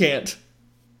 No, he can't.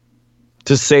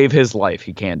 To save his life,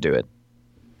 he can't do it.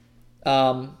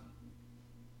 But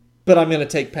I'm going to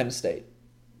take Penn State.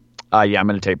 I'm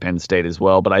going to take Penn State as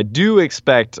well, but I do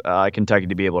expect Kentucky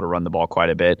to be able to run the ball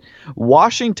quite a bit.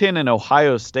 Washington and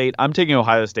Ohio State. I'm taking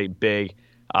Ohio State big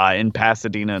in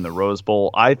Pasadena in the Rose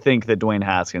Bowl. I think that Dwayne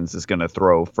Haskins is going to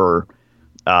throw for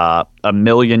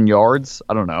 1,000,000 yards.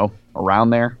 I don't know,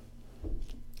 around there.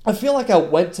 I feel like I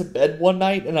went to bed one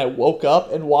night and I woke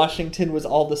up and Washington was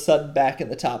all of a sudden back in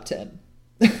the top 10.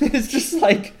 It's just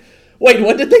like, wait,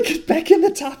 when did they get back in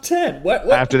the top 10?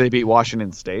 What? After they beat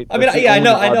Washington State? I mean, yeah, I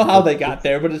know how they got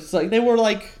there, but it's like they were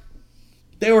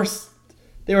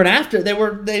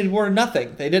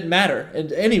nothing. They didn't matter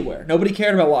anywhere. Nobody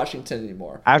cared about Washington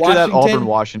anymore. After that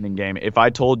Auburn-Washington game, if I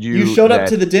told you showed up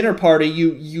to the dinner party,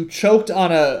 you choked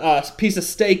on a piece of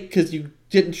steak because you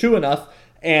didn't chew enough,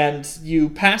 and you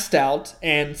passed out,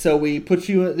 and so we put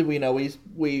you,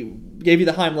 we gave you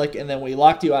the Heimlich, and then we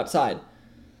locked you outside.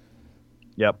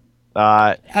 Yep.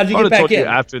 How'd you get back in?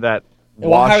 After that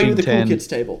Washington, how are you at the cool kids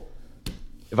table?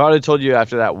 If I would have told you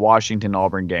after that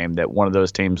Washington-Auburn game that one of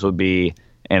those teams would be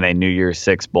in a New Year's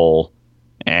Six bowl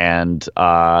and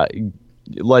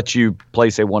let you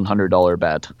place a $100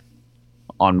 bet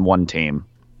on one team,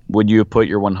 would you have put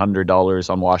your $100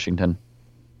 on Washington?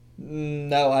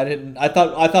 No, I didn't. I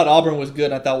thought Auburn was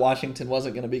good. I thought Washington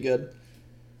wasn't going to be good.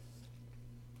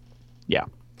 Yeah,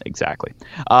 exactly.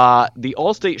 The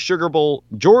All-State Sugar Bowl,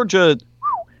 Georgia,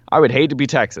 I would hate to be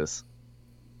Texas.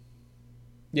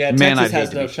 Yeah, Texas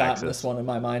has no shot in this one in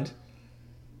my mind.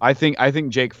 I think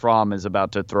Jake Fromm is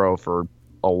about to throw for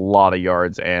a lot of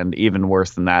yards, and even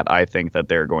worse than that, I think that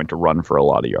they're going to run for a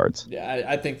lot of yards. Yeah,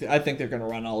 I think they're going to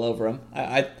run all over them.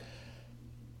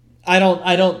 I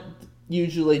don't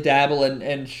usually dabble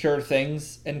in sure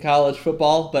things in college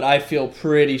football, but I feel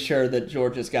pretty sure that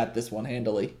Georgia's got this one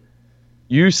handily.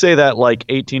 You say that like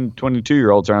 18,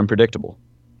 22-year-olds are unpredictable.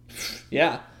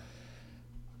 Yeah.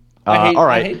 All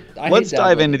right, let's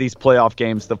dive dabbling. into these playoff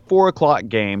games. The 4 o'clock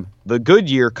game, the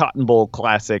Goodyear Cotton Bowl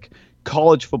Classic,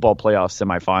 college football playoff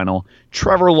semifinal.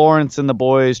 Trevor Lawrence and the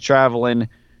boys traveling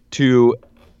to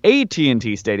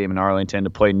AT&T Stadium in Arlington to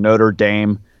play Notre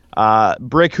Dame.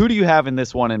 Brick, who do you have in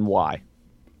this one and why?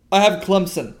 I have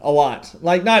Clemson a lot.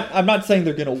 I'm not saying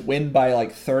they're going to win by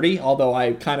like 30, although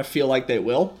I kind of feel like they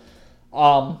will.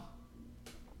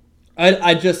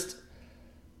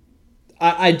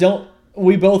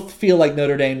 We both feel like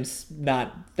Notre Dame's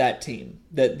not that team.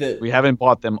 We haven't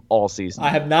bought them all season. I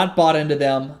have not bought into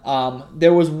them.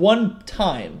 There was one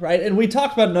time, right? And we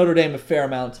talked about Notre Dame a fair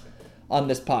amount on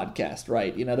this podcast,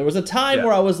 right? There was a time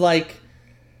where I was like,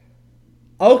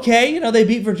 okay, they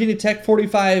beat Virginia Tech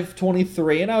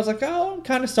 45-23, and I was like, oh, I'm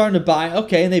kind of starting to buy.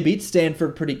 Okay, and they beat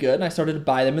Stanford pretty good, and I started to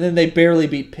buy them, and then they barely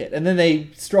beat Pitt, and then they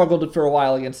struggled for a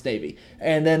while against Navy,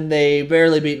 and then they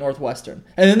barely beat Northwestern,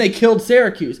 and then they killed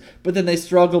Syracuse, but then they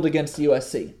struggled against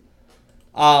USC.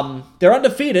 They're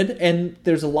undefeated, and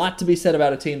there's a lot to be said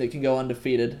about a team that can go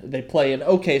undefeated. They play an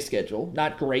okay schedule,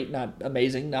 not great, not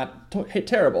amazing, not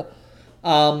terrible.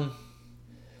 But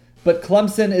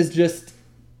Clemson is just...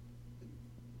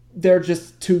 They're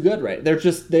just too good, right?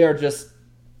 They are just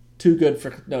too good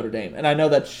for Notre Dame. And I know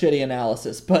that's shitty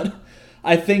analysis, but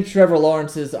I think Trevor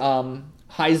Lawrence's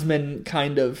Heisman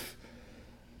kind of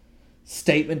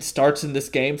statement starts in this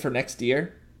game for next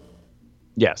year.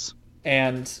 Yes.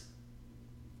 And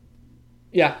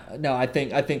I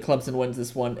think Clemson wins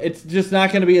this one. It's just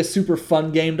not going to be a super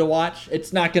fun game to watch.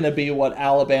 It's not going to be what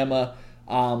Alabama,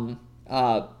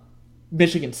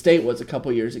 Michigan State was a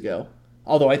couple years ago.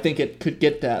 Although I think it could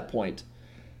get to that point.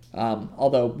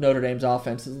 Although Notre Dame's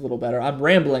offense is a little better. I'm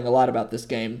rambling a lot about this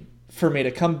game. For me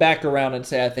to come back around and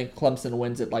say I think Clemson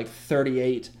wins it like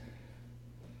 38-17,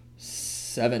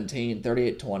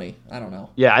 38-20. I don't know.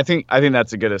 Yeah, I think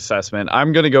that's a good assessment.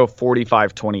 I'm going to go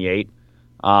 45-28.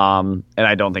 And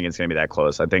I don't think it's going to be that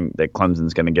close. I think that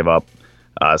Clemson's going to give up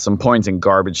some points in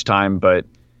garbage time, but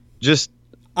just...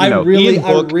 I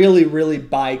really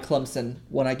buy Clemson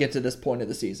when I get to this point of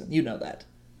the season. You know that.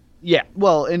 Yeah,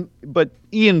 well, but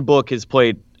Ian Book has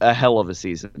played a hell of a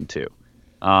season too.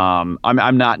 I'm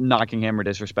not knocking him or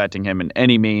disrespecting him in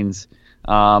any means.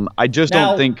 I just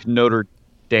don't think Notre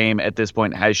Dame at this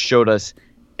point has showed us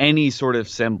any sort of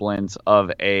semblance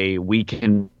of we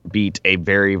can beat a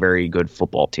very, very good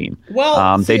football team.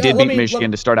 Well, they did beat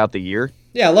Michigan to start out the year.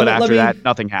 Yeah, but after that,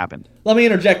 nothing happened. Let me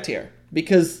interject here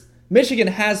because Michigan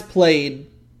has played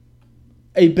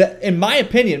in my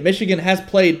opinion, Michigan has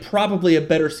played probably a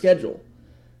better schedule.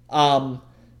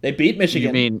 They beat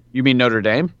Michigan. You mean Notre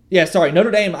Dame? Yeah, sorry,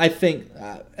 Notre Dame. I think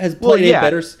has played a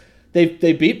better. They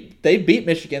beat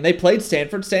Michigan. They played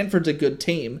Stanford. Stanford's a good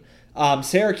team.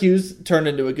 Syracuse turned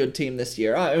into a good team this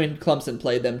year. I mean, Clemson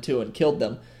played them too and killed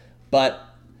them, but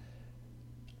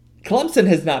Clemson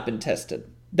has not been tested.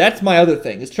 That's my other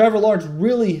thing. Is Trevor Lawrence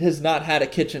really has not had a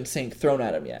kitchen sink thrown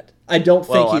at him yet. I don't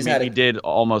think he's had. He did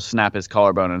almost snap his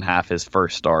collarbone in half his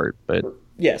first start, but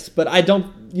yes, but I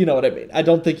don't. You know what I mean. I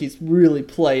don't think he's really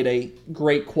played a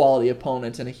great quality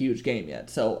opponent in a huge game yet.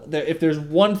 So if there's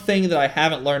one thing that I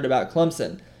haven't learned about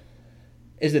Clemson,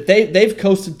 is that they've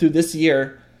coasted through this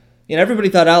year. Everybody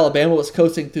thought Alabama was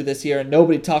coasting through this year, and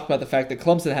nobody talked about the fact that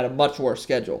Clemson had a much worse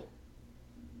schedule.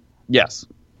 Yes.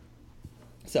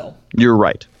 So you're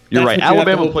right. You're right.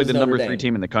 Alabama played the number 3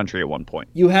 team in the country at one point.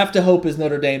 You have to hope as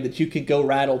Notre Dame that you can go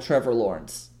rattle Trevor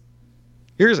Lawrence.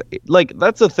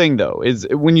 That's the thing though, is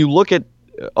when you look at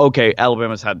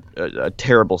Alabama's had a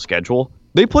terrible schedule.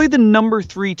 They played the number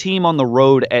 3 team on the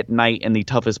road at night in the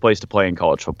toughest place to play in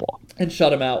college football. And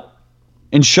shut them out.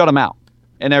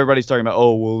 And everybody's talking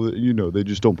about, they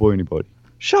just don't play anybody.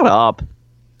 Shut up.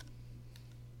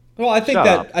 Well, I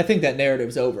think that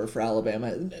narrative's over for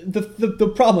Alabama.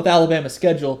 The problem with Alabama's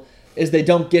schedule is they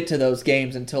don't get to those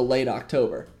games until late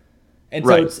October. And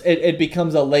so it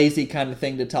becomes a lazy kind of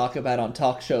thing to talk about on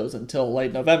talk shows until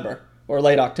late November. Or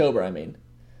late October, I mean.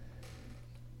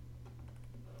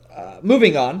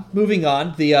 Moving on.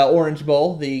 The Orange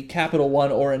Bowl, the Capital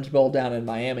One Orange Bowl down in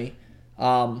Miami.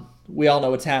 We all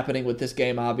know what's happening with this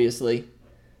game, obviously.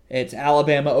 It's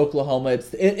Alabama, Oklahoma.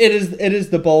 It is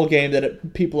the bowl game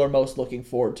that people are most looking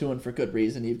forward to, and for good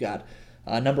reason. You've got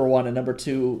number 1 and number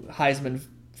 2 Heisman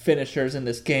finishers in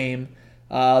this game.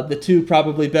 The 2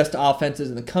 probably best offenses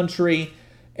in the country.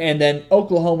 And then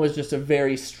Oklahoma is just a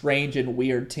very strange and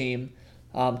weird team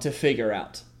to figure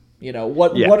out.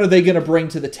 What are they going to bring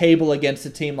to the table against a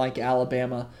team like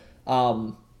Alabama?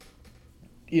 Can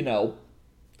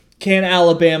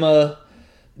Alabama,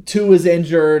 Tua's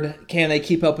injured, can they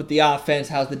keep up with the offense?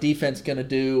 How's the defense going to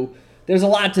do? There's a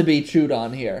lot to be chewed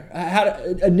on here.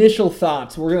 Initial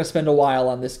thoughts. We're going to spend a while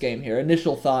on this game here.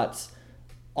 Initial thoughts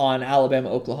on Alabama,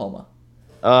 Oklahoma.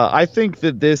 I think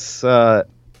that this, from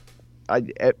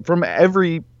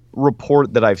every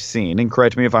report that I've seen, and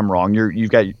correct me if I'm wrong, you've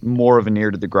got more of an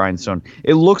ear to the grindstone.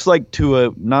 It looks like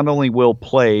Tua not only will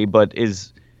play, but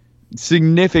is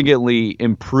significantly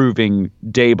improving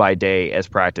day by day as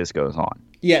practice goes on.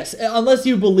 Yes, unless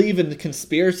you believe in the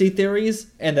conspiracy theories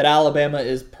and that Alabama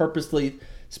is purposely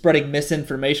spreading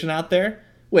misinformation out there,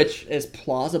 which is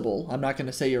plausible. I'm not going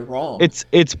to say you're wrong.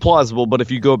 It's plausible, but if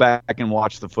you go back and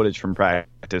watch the footage from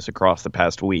practice across the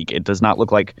past week, it does not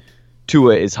look like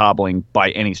Tua is hobbling by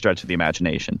any stretch of the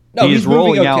imagination. No, he's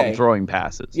rolling out and throwing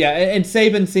passes. Yeah, and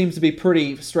Saban seems to be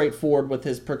pretty straightforward with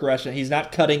his progression. He's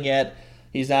not cutting yet.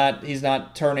 He's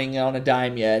not turning on a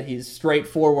dime yet. He's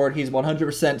straightforward. He's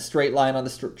 100% straight line on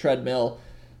the treadmill.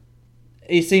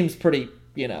 He seems pretty,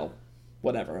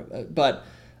 whatever. But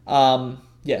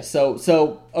yeah.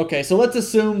 So okay. So let's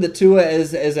assume that Tua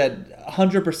is at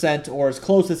 100% or as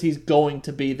close as he's going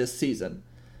to be this season.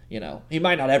 He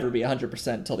might not ever be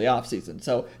 100% until the offseason.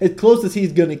 So as close as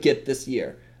he's going to get this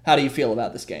year. How do you feel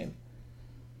about this game?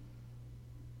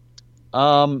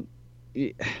 I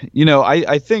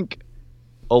think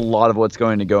a lot of what's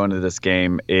going to go into this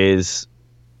game is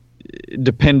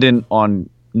dependent on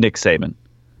Nick Saban.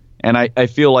 And I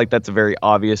feel like that's a very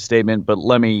obvious statement, but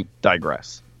let me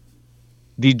digress.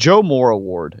 The Joe Moore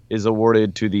Award is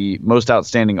awarded to the most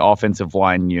outstanding offensive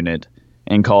line unit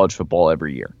in college football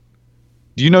every year.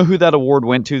 Do you know who that award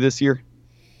went to this year?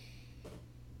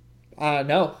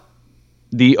 No.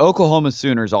 The Oklahoma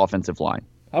Sooners offensive line.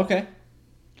 Okay.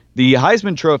 The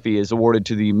Heisman Trophy is awarded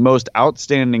to the most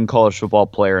outstanding college football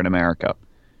player in America.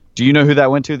 Do you know who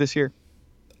that went to this year?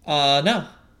 No.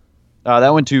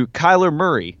 That went to Kyler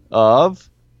Murray of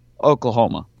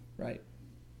Oklahoma. Right.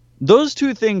 Those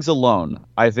two things alone,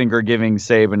 I think, are giving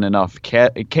Saban enough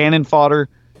cannon fodder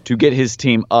to get his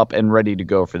team up and ready to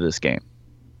go for this game.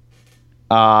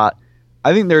 I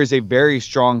think there is a very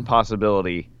strong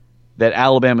possibility that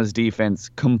Alabama's defense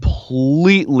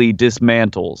completely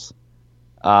dismantles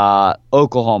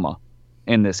Oklahoma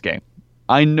in this game.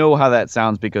 I know how that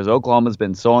sounds because Oklahoma's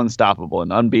been so unstoppable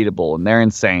and unbeatable, and they're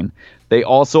insane. They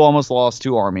also almost lost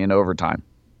to Army in overtime.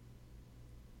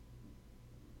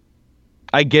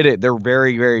 I get it. They're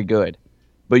very, very good.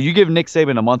 But you give Nick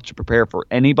Saban a month to prepare for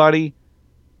anybody,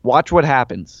 watch what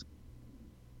happens.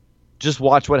 Just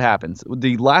watch what happens.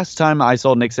 The last time I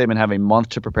saw Nick Saban have a month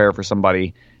to prepare for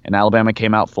somebody and Alabama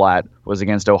came out flat was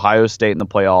against Ohio State in the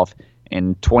playoff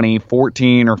in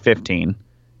 2014 or 15,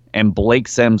 and Blake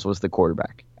Sims was the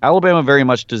quarterback. Alabama very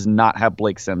much does not have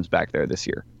Blake Sims back there this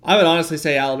year. I would honestly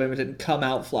say Alabama didn't come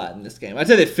out flat in this game. I'd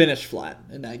say they finished flat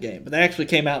in that game, but they actually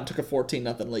came out and took a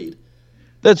 14-0 lead.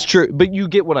 That's true, but you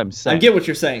get what I'm saying. I get what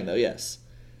you're saying, though, yes.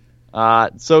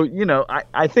 So,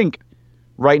 I think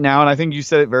right now, and I think you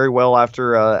said it very well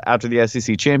after the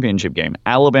SEC championship game,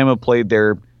 Alabama played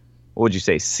their, what would you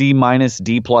say, C-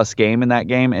 D+ game in that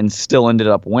game and still ended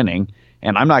up winning.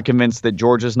 And I'm not convinced that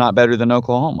Georgia's not better than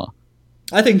Oklahoma.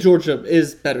 I think Georgia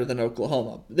is better than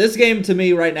Oklahoma. This game to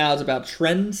me right now is about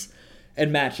trends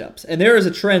and matchups. And there is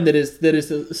a trend that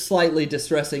is slightly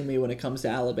distressing me when it comes to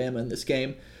Alabama in this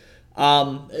game.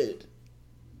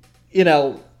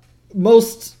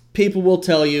 Most people will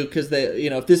tell you, because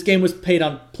if this game was played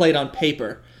on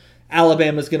paper,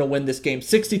 Alabama's going to win this game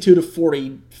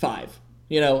 62-45.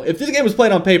 If this game was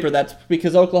played on paper, that's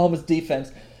because Oklahoma's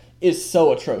defense is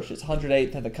so atrocious,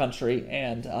 108th in the country,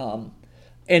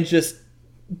 and just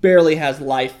barely has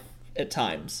life at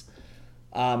times.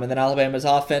 And then Alabama's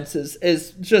offense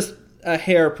is just a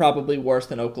hair probably worse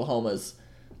than Oklahoma's.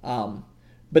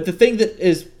 But the thing that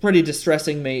is pretty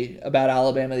distressing me about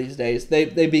Alabama these days,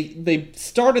 they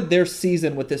started their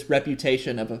season with this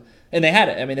reputation and they had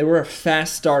it. I mean, they were a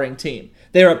fast starting team.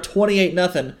 They were up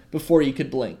 28-0 before you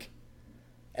could blink.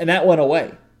 And that went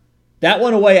away. That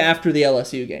went away after the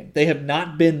LSU game. They have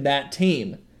not been that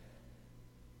team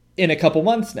in a couple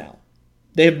months now.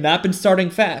 They have not been starting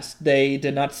fast. They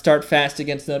did not start fast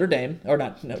against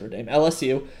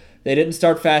LSU. They didn't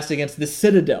start fast against the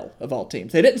Citadel of all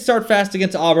teams. They didn't start fast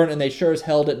against Auburn, and they sure as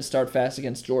hell didn't start fast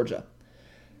against Georgia.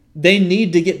 They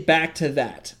need to get back to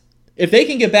that. If they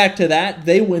can get back to that,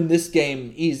 they win this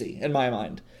game easy, in my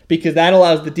mind, because that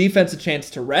allows the defense a chance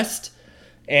to rest,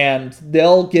 and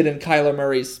they'll get in Kyler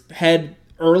Murray's head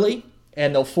early,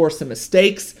 and they'll force some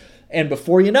mistakes, And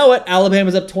before you know it,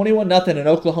 Alabama's up 21-0 and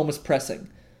Oklahoma's pressing.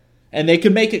 And they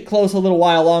could make it close a little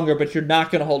while longer, but you're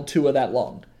not going to hold Tua that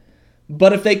long.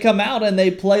 But if they come out and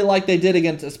they play like they did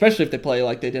against, especially if they play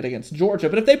like they did against Georgia,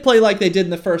 but if they play like they did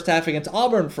in the first half against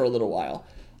Auburn for a little while,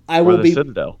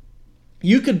 Citadel.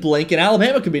 You could blink and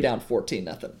Alabama could be down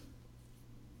 14-0.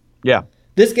 Yeah.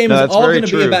 This game is all going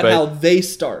to be about but how they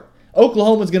start.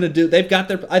 Oklahoma's going to do, they've got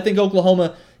their, I think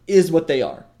Oklahoma is what they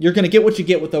are. You're going to get what you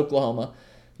get with Oklahoma.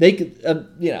 They could,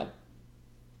 they're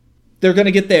going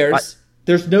to get theirs.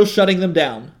 There's no shutting them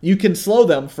down. You can slow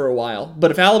them for a while,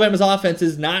 but if Alabama's offense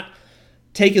is not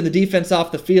taking the defense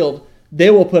off the field,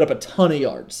 they will put up a ton of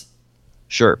yards.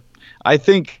 Sure. I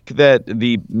think that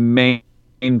the main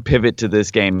pivot to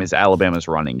this game is Alabama's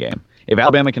running game. If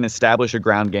Alabama can establish a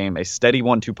ground game, a steady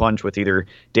 1-2 punch with either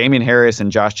Damian Harris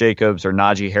and Josh Jacobs or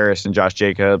Najee Harris and Josh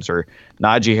Jacobs or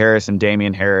Najee Harris and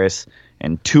Damian Harris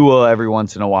and Tua every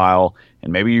once in a while,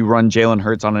 and maybe you run Jalen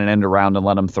Hurts on an end around and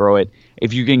let him throw it.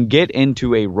 If you can get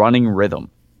into a running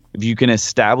rhythm, if you can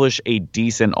establish a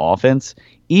decent offense,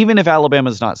 even if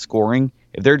Alabama's not scoring,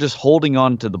 if they're just holding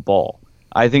on to the ball,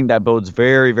 I think that bodes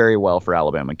very, very well for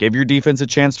Alabama. Give your defense a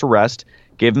chance to rest.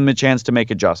 Give them a chance to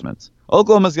make adjustments.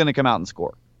 Oklahoma's going to come out and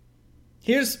score.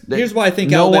 Here's why I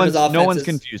think Alabama's offense no one's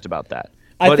confused about that.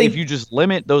 But if you just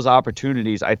limit those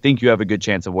opportunities, I think you have a good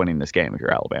chance of winning this game if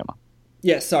you're Alabama.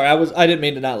 Yeah, sorry, I didn't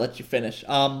mean to not let you finish.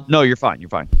 No, you're fine. You're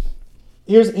fine.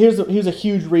 Here's a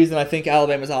huge reason I think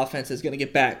Alabama's offense is going to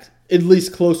get back at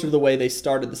least closer to the way they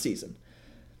started the season.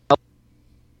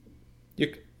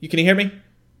 You can you hear me?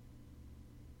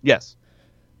 Yes.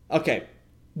 Okay.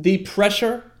 The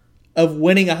pressure of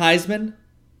winning a Heisman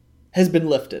has been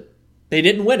lifted. They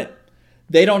didn't win it.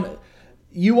 They don't.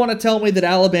 You want to tell me that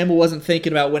Alabama wasn't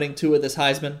thinking about winning two of this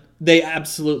Heisman? They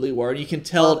absolutely were. You can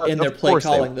tell in their play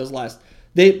calling those last.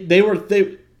 They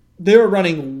were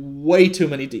running way too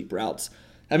many deep routes.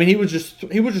 I mean, he was just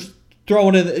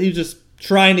throwing in. He was just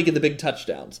trying to get the big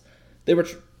touchdowns. They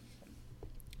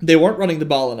weren't running the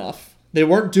ball enough. They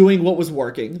weren't doing what was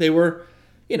working. They were,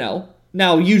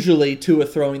 now usually Tua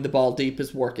throwing the ball deep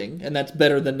is working, and that's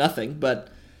better than nothing. But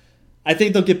I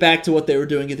think they'll get back to what they were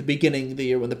doing at the beginning of the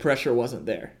year when the pressure wasn't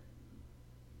there.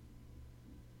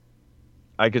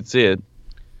 I could see it.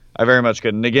 I very much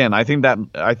could. And again, I think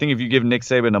if you give Nick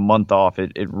Saban a month off,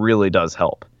 it really does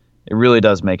help. It really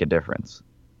does make a difference.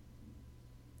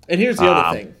 And here's the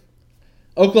other thing.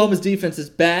 Oklahoma's defense is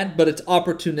bad, but it's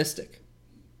opportunistic.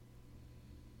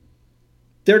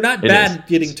 They're not bad at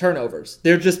getting turnovers.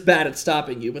 They're just bad at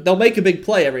stopping you. But they'll make a big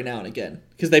play every now and again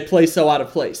because they play so out of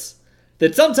place.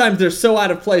 That sometimes they're so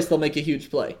out of place they'll make a huge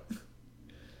play.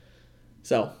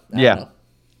 So, I don't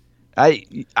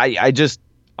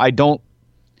know.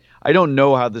 I don't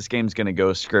know how this game's going to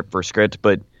go script for script,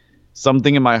 but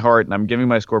something in my heart, and I'm giving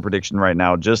my score prediction right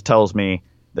now, just tells me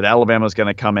that Alabama's going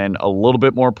to come in a little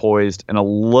bit more poised and a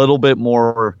little bit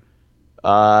more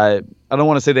I don't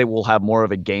want to say they will have more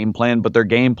of a game plan, but their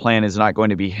game plan is not going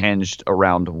to be hinged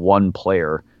around one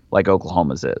player like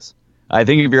Oklahoma's is. I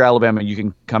think if you're Alabama, you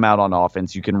can come out on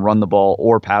offense, you can run the ball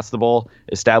or pass the ball,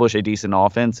 establish a decent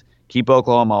offense, keep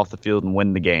Oklahoma off the field and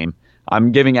win the game.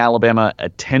 I'm giving Alabama a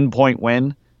 10-point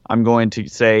win. I'm going to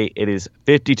say it is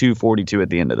 52-42 at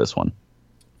the end of this one.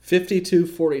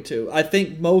 52-42. I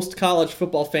think most college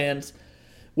football fans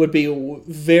would be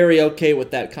very okay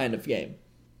with that kind of game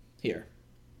here,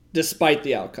 despite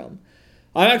the outcome.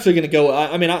 I'm actually going to go,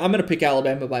 I'm going to pick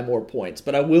Alabama by more points,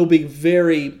 but I will be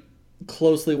very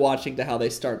closely watching to how they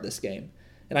start this game.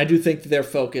 And I do think that they're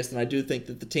focused, and I do think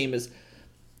that the team is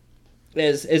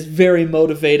very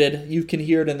motivated. You can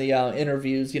hear it in the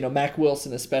interviews, Mac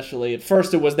Wilson especially. At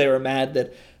first it was they were mad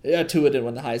that Tua didn't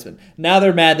win the Heisman. Now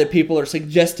they're mad that people are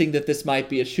suggesting that this might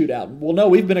be a shootout. Well, no,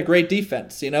 we've been a great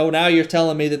defense. Now you're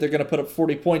telling me that they're going to put up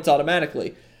 40 points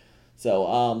automatically.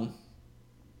 So,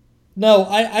 no,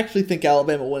 I actually think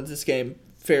Alabama wins this game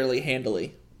fairly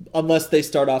handily, unless they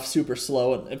start off super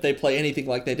slow and if they play anything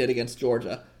like they did against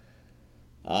Georgia.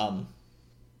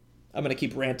 I'm going to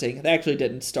keep ranting. They actually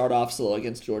didn't start off slow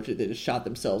against Georgia. They just shot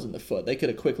themselves in the foot. They could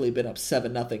have quickly been up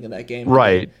 7-0 in that game.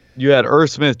 Right. You had Irv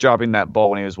Smith dropping that ball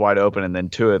when he was wide open, and then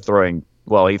Tua throwing.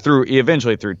 Well, he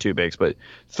eventually threw two picks, but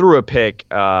threw a pick.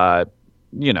 On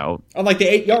like the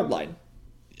 8-yard line.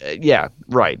 Yeah,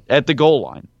 right at the goal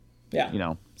line.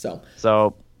 Yeah.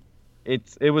 So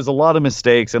it was a lot of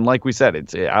mistakes, and like we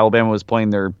said, Alabama was playing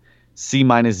their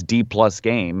C-D+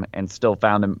 game and still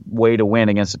found a way to win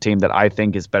against a team that I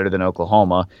think is better than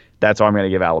Oklahoma. That's why I'm going to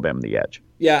give Alabama the edge.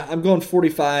 Yeah, I'm going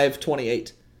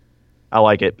 45-28. I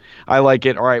like it.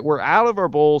 All right, we're out of our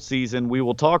bowl season. We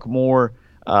will talk more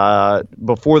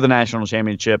before the national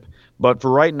championship, But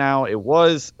for right now, it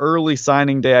was early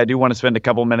signing day. I do want to spend a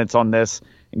couple minutes on this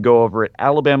and go over it.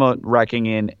 Alabama wrecking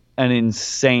in an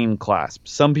insane class.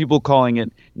 Some people calling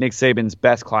it Nick Saban's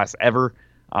best class ever.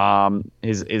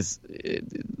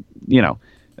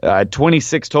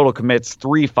 26 total commits,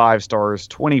 3 5-stars,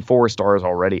 24 stars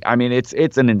already. I mean,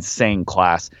 it's an insane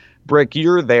class. Brick,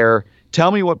 you're there.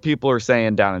 Tell me what people are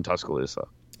saying down in Tuscaloosa.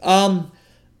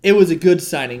 It was a good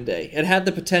signing day. It had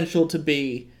the potential to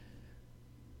be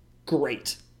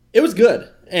great. It was good,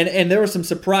 and there were some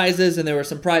surprises, and there were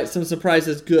some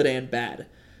surprises, good and bad.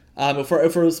 If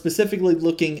we're specifically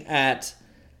looking at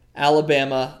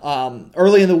Alabama,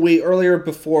 earlier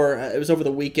before it was over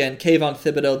the weekend, Kayvon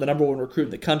Thibodeau, the number 1 recruit in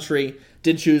the country,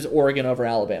 did choose Oregon over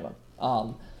Alabama.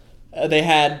 They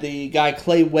had the guy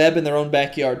Clay Webb in their own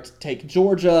backyard to take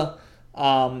Georgia.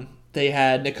 They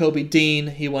had Nakobe Dean.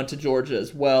 He went to Georgia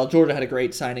as well. Georgia had a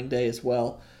great signing day as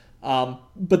well.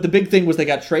 But the big thing was they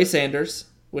got Trey Sanders,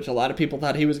 which a lot of people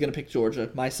thought he was going to pick Georgia,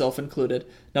 myself included,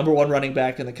 number 1 running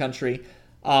back in the country.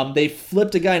 They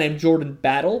flipped a guy named Jordan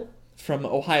Battle from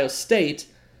Ohio State,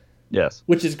 yes,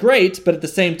 which is great, but at the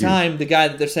same time, the guy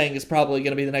that they're saying is probably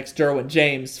going to be the next Derwin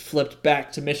James flipped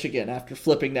back to Michigan after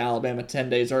flipping to Alabama 10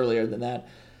 days earlier than that.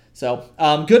 So,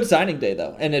 good signing day,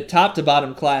 though. And a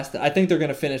top-to-bottom class, I think they're going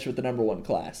to finish with the number 1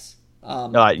 class.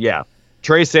 Yeah.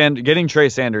 Getting Trey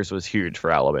Sanders was huge for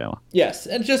Alabama. Yes,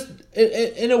 and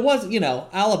it was,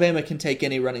 Alabama can take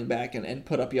any running back and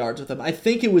put up yards with them. I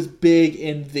think it was big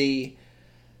in the...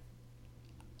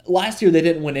 Last year, they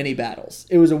didn't win any battles.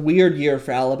 It was a weird year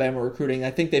for Alabama recruiting. I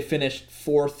think they finished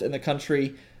 4th in the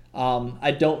country.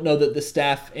 I don't know that the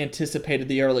staff anticipated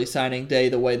the early signing day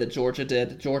the way that Georgia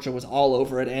did. Georgia was all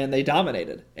over it, and they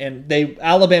dominated. And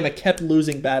Alabama kept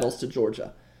losing battles to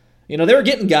Georgia. They were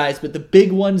getting guys, but the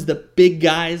big ones, the big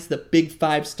guys, the big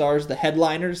 5 stars, the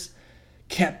headliners,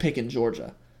 kept picking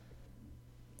Georgia.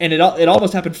 And it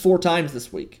almost happened 4 times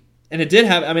this week. And it did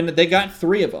have, they got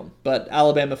 3 of them, but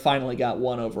Alabama finally got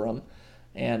 1 over them.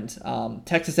 And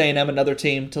Texas A&M, another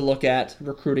team to look at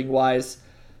recruiting-wise.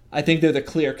 I think they're the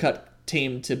clear-cut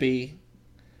team to be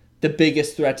the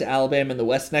biggest threat to Alabama in the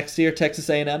West next year, Texas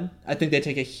A&M. I think they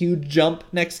take a huge jump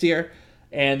next year,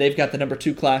 and they've got the number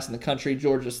 2 class in the country.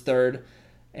 Georgia's 3rd,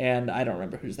 and I don't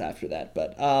remember who's after that.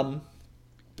 But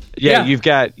yeah, you've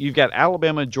got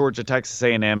Alabama, Georgia, Texas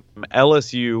A&M,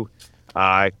 LSU,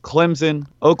 Clemson,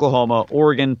 Oklahoma,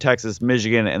 Oregon, Texas,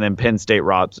 Michigan, and then Penn State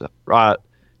wraps up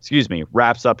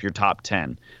your top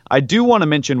 10. I do want to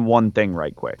mention one thing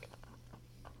right quick.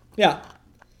 Yeah.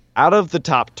 Out of the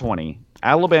top 20,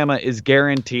 Alabama is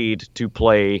guaranteed to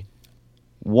play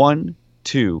 1,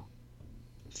 2,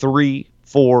 3,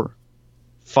 4,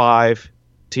 5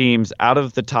 teams out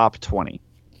of the top 20.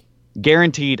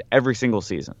 Guaranteed every single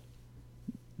season.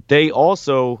 They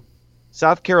also...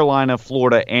 South Carolina,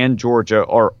 Florida, and Georgia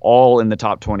are all in the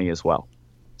top 20 as well.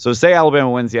 So say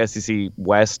Alabama wins the SEC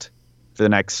West for the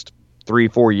next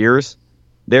 3-4 years,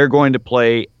 they're going to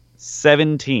play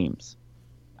 7 teams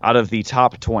out of the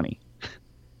top 20.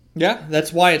 Yeah,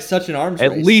 that's why it's such an arms race.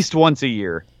 At least once a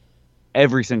year,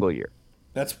 every single year.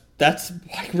 That's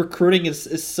why recruiting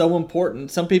is so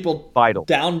important. Some people vital.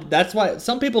 That's why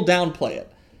some people downplay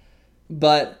it.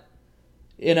 But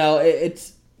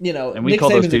it's and we Nick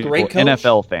call Saban's those people a great coach.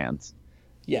 NFL fans.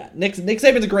 Yeah, Nick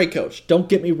Saban's a great coach. Don't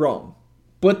get me wrong,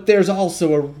 but there's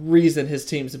also a reason his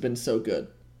teams have been so good,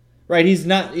 right? He's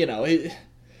not,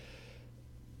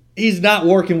 he's not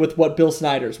working with what Bill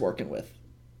Snyder's working with.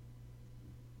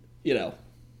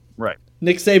 Right.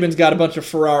 Nick Saban's got a bunch of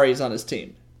Ferraris on his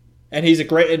team, and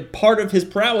and part of his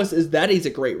prowess is that he's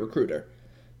a great recruiter.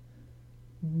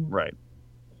 Right.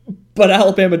 But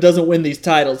Alabama doesn't win these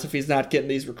titles if he's not getting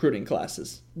these recruiting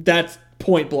classes. That's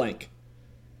point blank.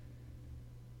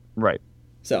 Right.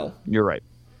 So you're right.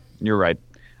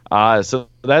 So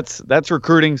that's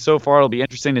recruiting so far. It'll be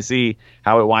interesting to see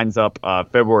how it winds up.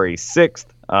 February 6th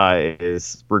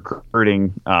is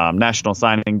recruiting National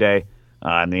Signing Day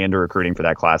and the end of recruiting for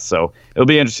that class. So it'll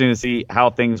be interesting to see how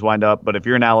things wind up. But if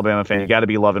you're an Alabama fan, you got to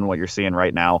be loving what you're seeing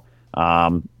right now.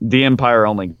 The Empire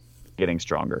only getting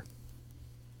stronger.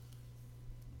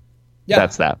 Yeah.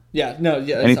 That's that. Yeah. No.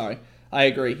 Yeah. Sorry. I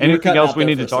agree. Anything else we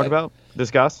need to talk about?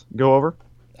 Discuss? Go over?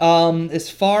 As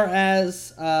far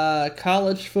as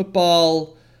college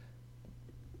football,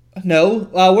 no.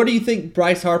 Where do you think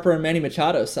Bryce Harper and Manny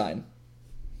Machado sign?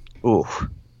 Ooh.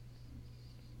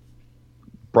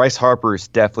 Bryce Harper is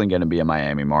definitely going to be a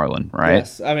Miami Marlin, right?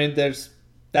 Yes. I mean,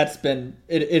 that's been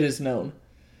it is known.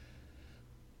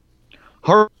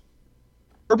 Harper,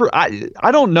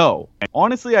 I don't know.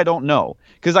 Honestly, I don't know.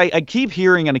 Because I keep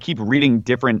hearing and I keep reading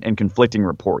different and conflicting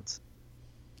reports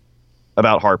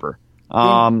about Harper.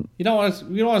 You know what's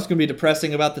going to be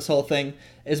depressing about this whole thing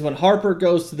is when Harper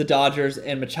goes to the Dodgers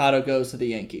and Machado goes to the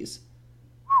Yankees.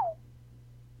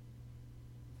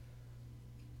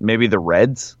 Maybe the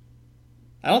Reds?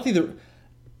 I don't think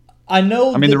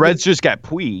the Reds just got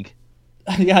Puig.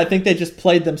 Yeah, I think they just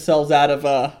played themselves out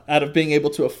of being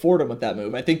able to afford him with that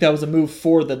move. I think that was a move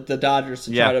for the Dodgers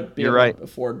to try to be able to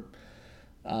afford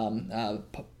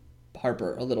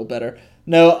Harper a little better.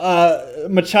 No,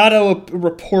 Machado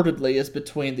reportedly is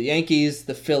between the Yankees,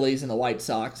 the Phillies, and the White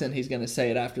Sox, and he's going to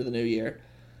say it after the new year.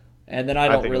 And then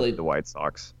I think the White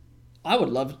Sox. I would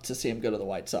love to see him go to the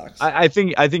White Sox. I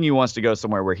think he wants to go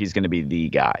somewhere where he's going to be the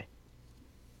guy.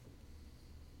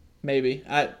 Maybe.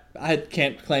 I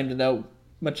can't claim to know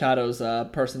Machado's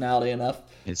personality enough.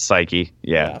 His psyche,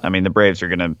 yeah. I mean, the Braves are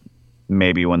going to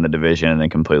maybe win the division and then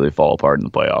completely fall apart in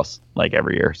the playoffs, like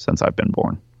every year since I've been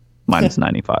born. Minus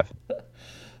 95.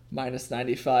 Minus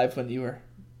 95 when you were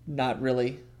not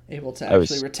really able to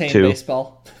actually retain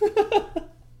baseball.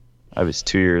 I was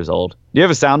 2 years old. Do you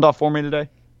have a sound off for me today?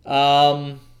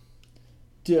 Do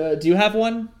you have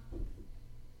one?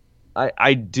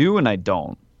 I do and I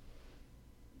don't.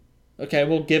 Okay,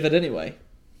 we'll give it anyway.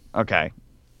 Okay.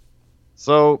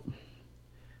 So,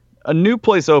 a new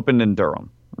place opened in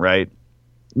Durham, right?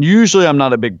 Usually I'm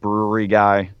not a big brewery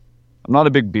guy. I'm not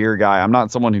a big beer guy. I'm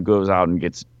not someone who goes out and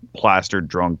gets plastered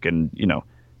drunk and,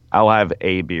 I'll have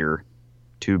a beer,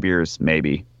 2 beers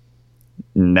maybe.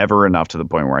 Never enough to the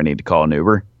point where I need to call an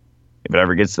Uber. If it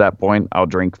ever gets to that point, I'll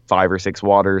drink 5 or 6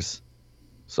 waters,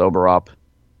 sober up.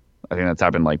 I think that's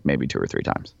happened like maybe 2 or 3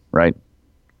 times, right?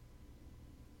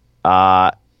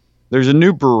 There's a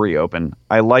new brewery open.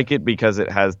 I like it because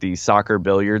it has the soccer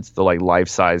billiards, the like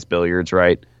life-size billiards,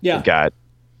 right? Yeah. You've got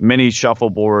mini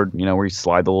shuffleboard, where you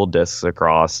slide the little discs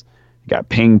across. You got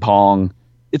ping pong.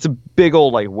 It's a big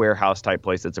old like warehouse type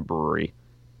place. It's a brewery.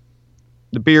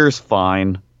 The beer's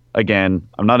fine. Again,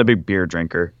 I'm not a big beer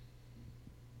drinker.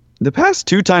 The past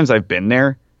 2 times I've been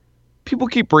there, people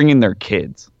keep bringing their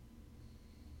kids.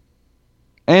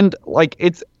 And like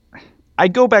I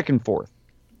go back and forth.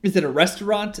 Is it a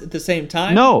restaurant at the same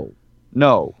time? No.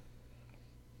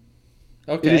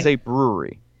 Okay. It is a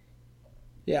brewery.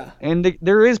 Yeah. And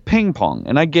there is ping pong,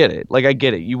 and I get it. Like, I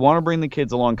get it. You want to bring the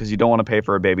kids along because you don't want to pay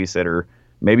for a babysitter.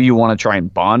 Maybe you want to try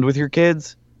and bond with your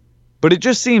kids. But it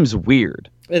just seems weird.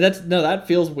 That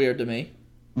feels weird to me.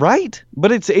 Right?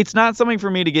 But it's not something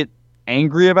for me to get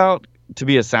angry about, to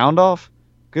be a sound off,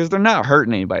 because they're not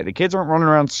hurting anybody. The kids aren't running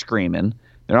around screaming.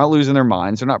 They're not losing their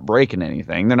minds. They're not breaking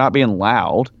anything. They're not being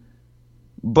loud.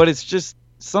 But it's just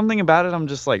something about it. I'm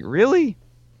just like, really?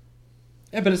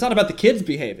 Yeah, but it's not about the kids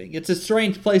behaving. It's a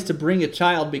strange place to bring a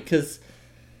child because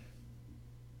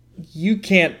you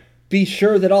can't be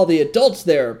sure that all the adults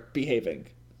there are behaving.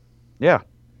 Yeah.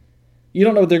 You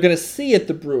don't know what they're going to see at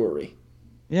the brewery.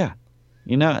 Yeah.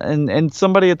 And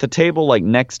somebody at the table like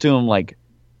next to him like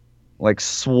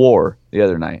swore the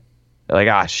other night. They're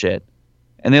like, shit.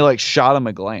 And they like shot him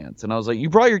a glance. And I was like, you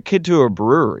brought your kid to a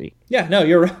brewery. Yeah, no,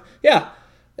 you're right. Yeah.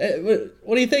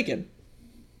 What are you thinking?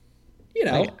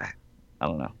 I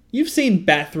don't know. You've seen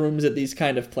bathrooms at these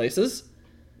kind of places.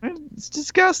 It's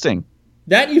disgusting.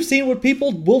 That you've seen what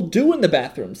people will do in the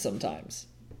bathrooms sometimes.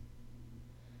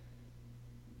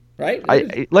 Right?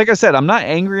 Like I said, I'm not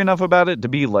angry enough about it to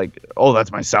be like, oh,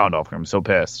 that's my sound off. I'm so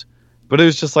pissed. But it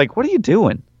was just like, what are you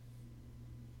doing?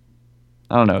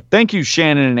 I don't know. Thank you,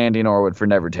 Shannon and Andy Norwood, for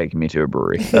never taking me to a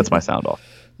brewery. That's my sound off.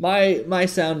 My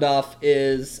sound off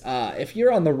is if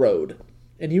you're on the road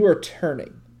and you are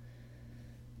turning,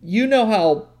 you know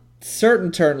how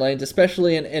certain turn lanes,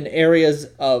 especially in areas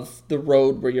of the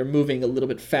road where you're moving a little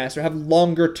bit faster, have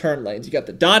longer turn lanes. You got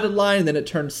the dotted line, and then it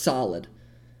turns solid.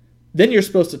 Then you're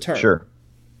supposed to turn. Sure.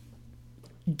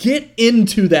 Get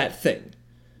into that thing.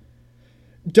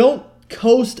 Don't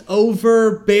coast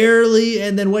over barely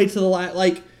and then wait till the light.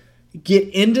 Like, get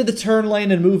into the turn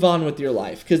lane and move on with your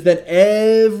life. Because then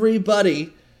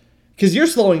everybody... Because you're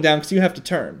slowing down because you have to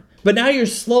turn. But now you're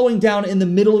slowing down in the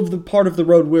middle of the part of the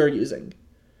road we're using.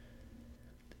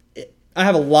 I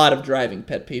have a lot of driving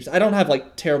pet peeves. I don't have,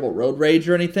 like, terrible road rage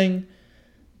or anything.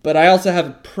 But I also have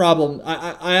a problem.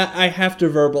 I have to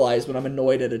verbalize when I'm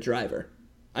annoyed at a driver.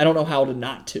 I don't know how to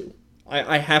not to.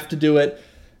 I have to do it.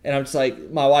 And I'm just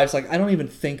like, my wife's like, I don't even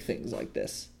think things like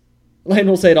this. Lane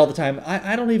will say it all the time.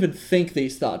 I don't even think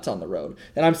these thoughts on the road.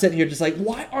 And I'm sitting here just like,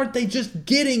 why aren't they just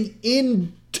getting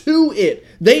into it?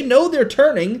 They know they're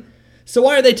turning. So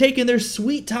why are they taking their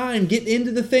sweet time getting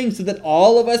into the thing so that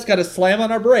all of us got to slam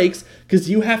on our brakes because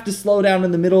you have to slow down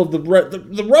in the middle of the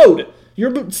road.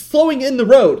 You're slowing in the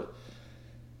road.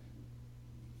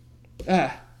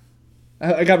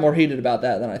 I got more heated about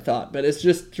that than I thought, but it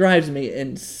just drives me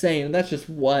insane. And that's just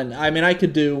one. I mean, I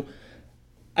could do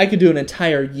an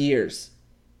entire year's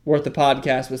worth of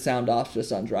podcast with sound off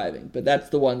just on driving, but that's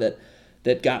the one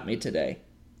that got me today.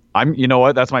 You know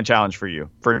what? That's my challenge for you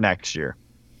for next year.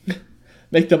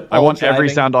 Make them all I want driving. every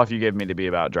sound off you give me to be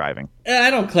about driving. I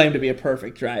don't claim to be a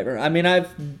perfect driver. I mean, I've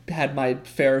had my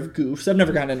fair of goofs. I've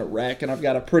never gotten in a wreck, and I've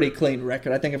got a pretty clean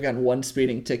record. I think I've gotten one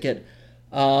speeding ticket.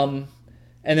 And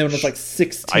then when I was like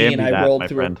 16, I rolled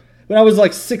through. When I was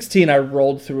like 16, I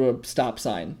rolled through a stop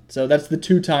sign. So that's the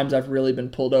 2 times I've really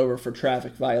been pulled over for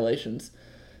traffic violations.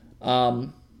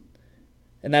 And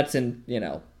that's in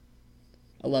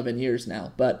 11 years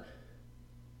now. But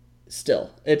still,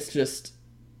 it's just.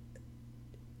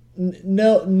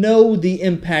 Know the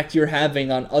impact you're having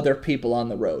on other people on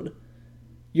the road.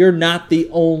 You're not the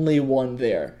only one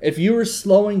there. If you are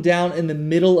slowing down in the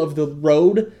middle of the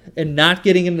road and not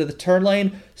getting into the turn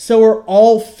lane, so are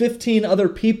all 15 other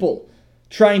people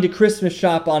trying to Christmas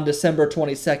shop on December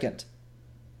 22nd.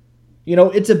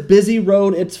 It's a busy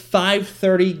road. It's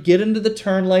 5:30. Get into the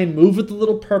turn lane, move with a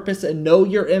little purpose, and know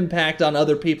your impact on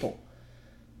other people.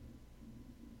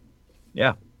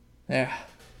 Yeah. Yeah.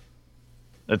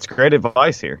 That's great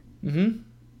advice here. Mm-hmm.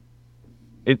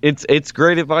 It's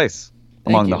great advice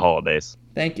among the holidays.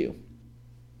 Thank you.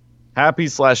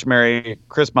 Happy/Merry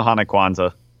Chris Mahana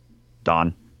Kwanzaa,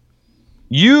 Don.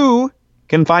 You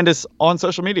can find us on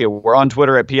social media. We're on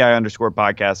Twitter at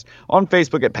PI_podcast, on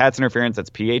Facebook at Pat's Interference. That's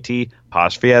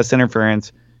PAT_S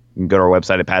Interference. You can go to our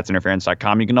website at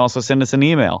patsinterference.com. You can also send us an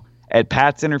email at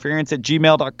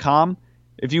patsinterference@gmail.com.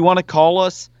 If you want to call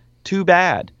us, too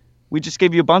bad. We just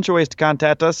gave you a bunch of ways to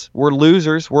contact us. We're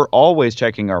losers. We're always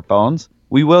checking our phones.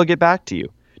 We will get back to you.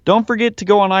 Don't forget to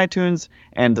go on iTunes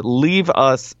and leave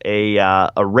us a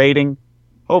rating,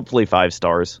 hopefully 5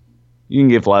 stars. You can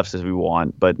give less if we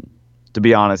want, but to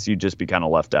be honest, you'd just be kind of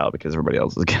left out because everybody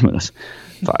else is giving us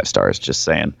 5 stars, just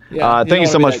saying. Yeah, thank you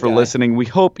so much for listening. We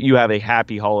hope you have a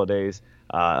happy holidays,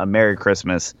 a Merry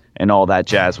Christmas, and all that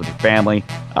jazz with your family.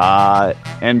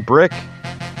 And Brick,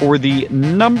 for the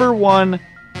 #1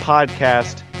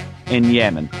 podcast in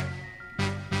Yemen.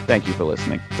 Thank you for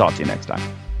listening. Talk to you next time.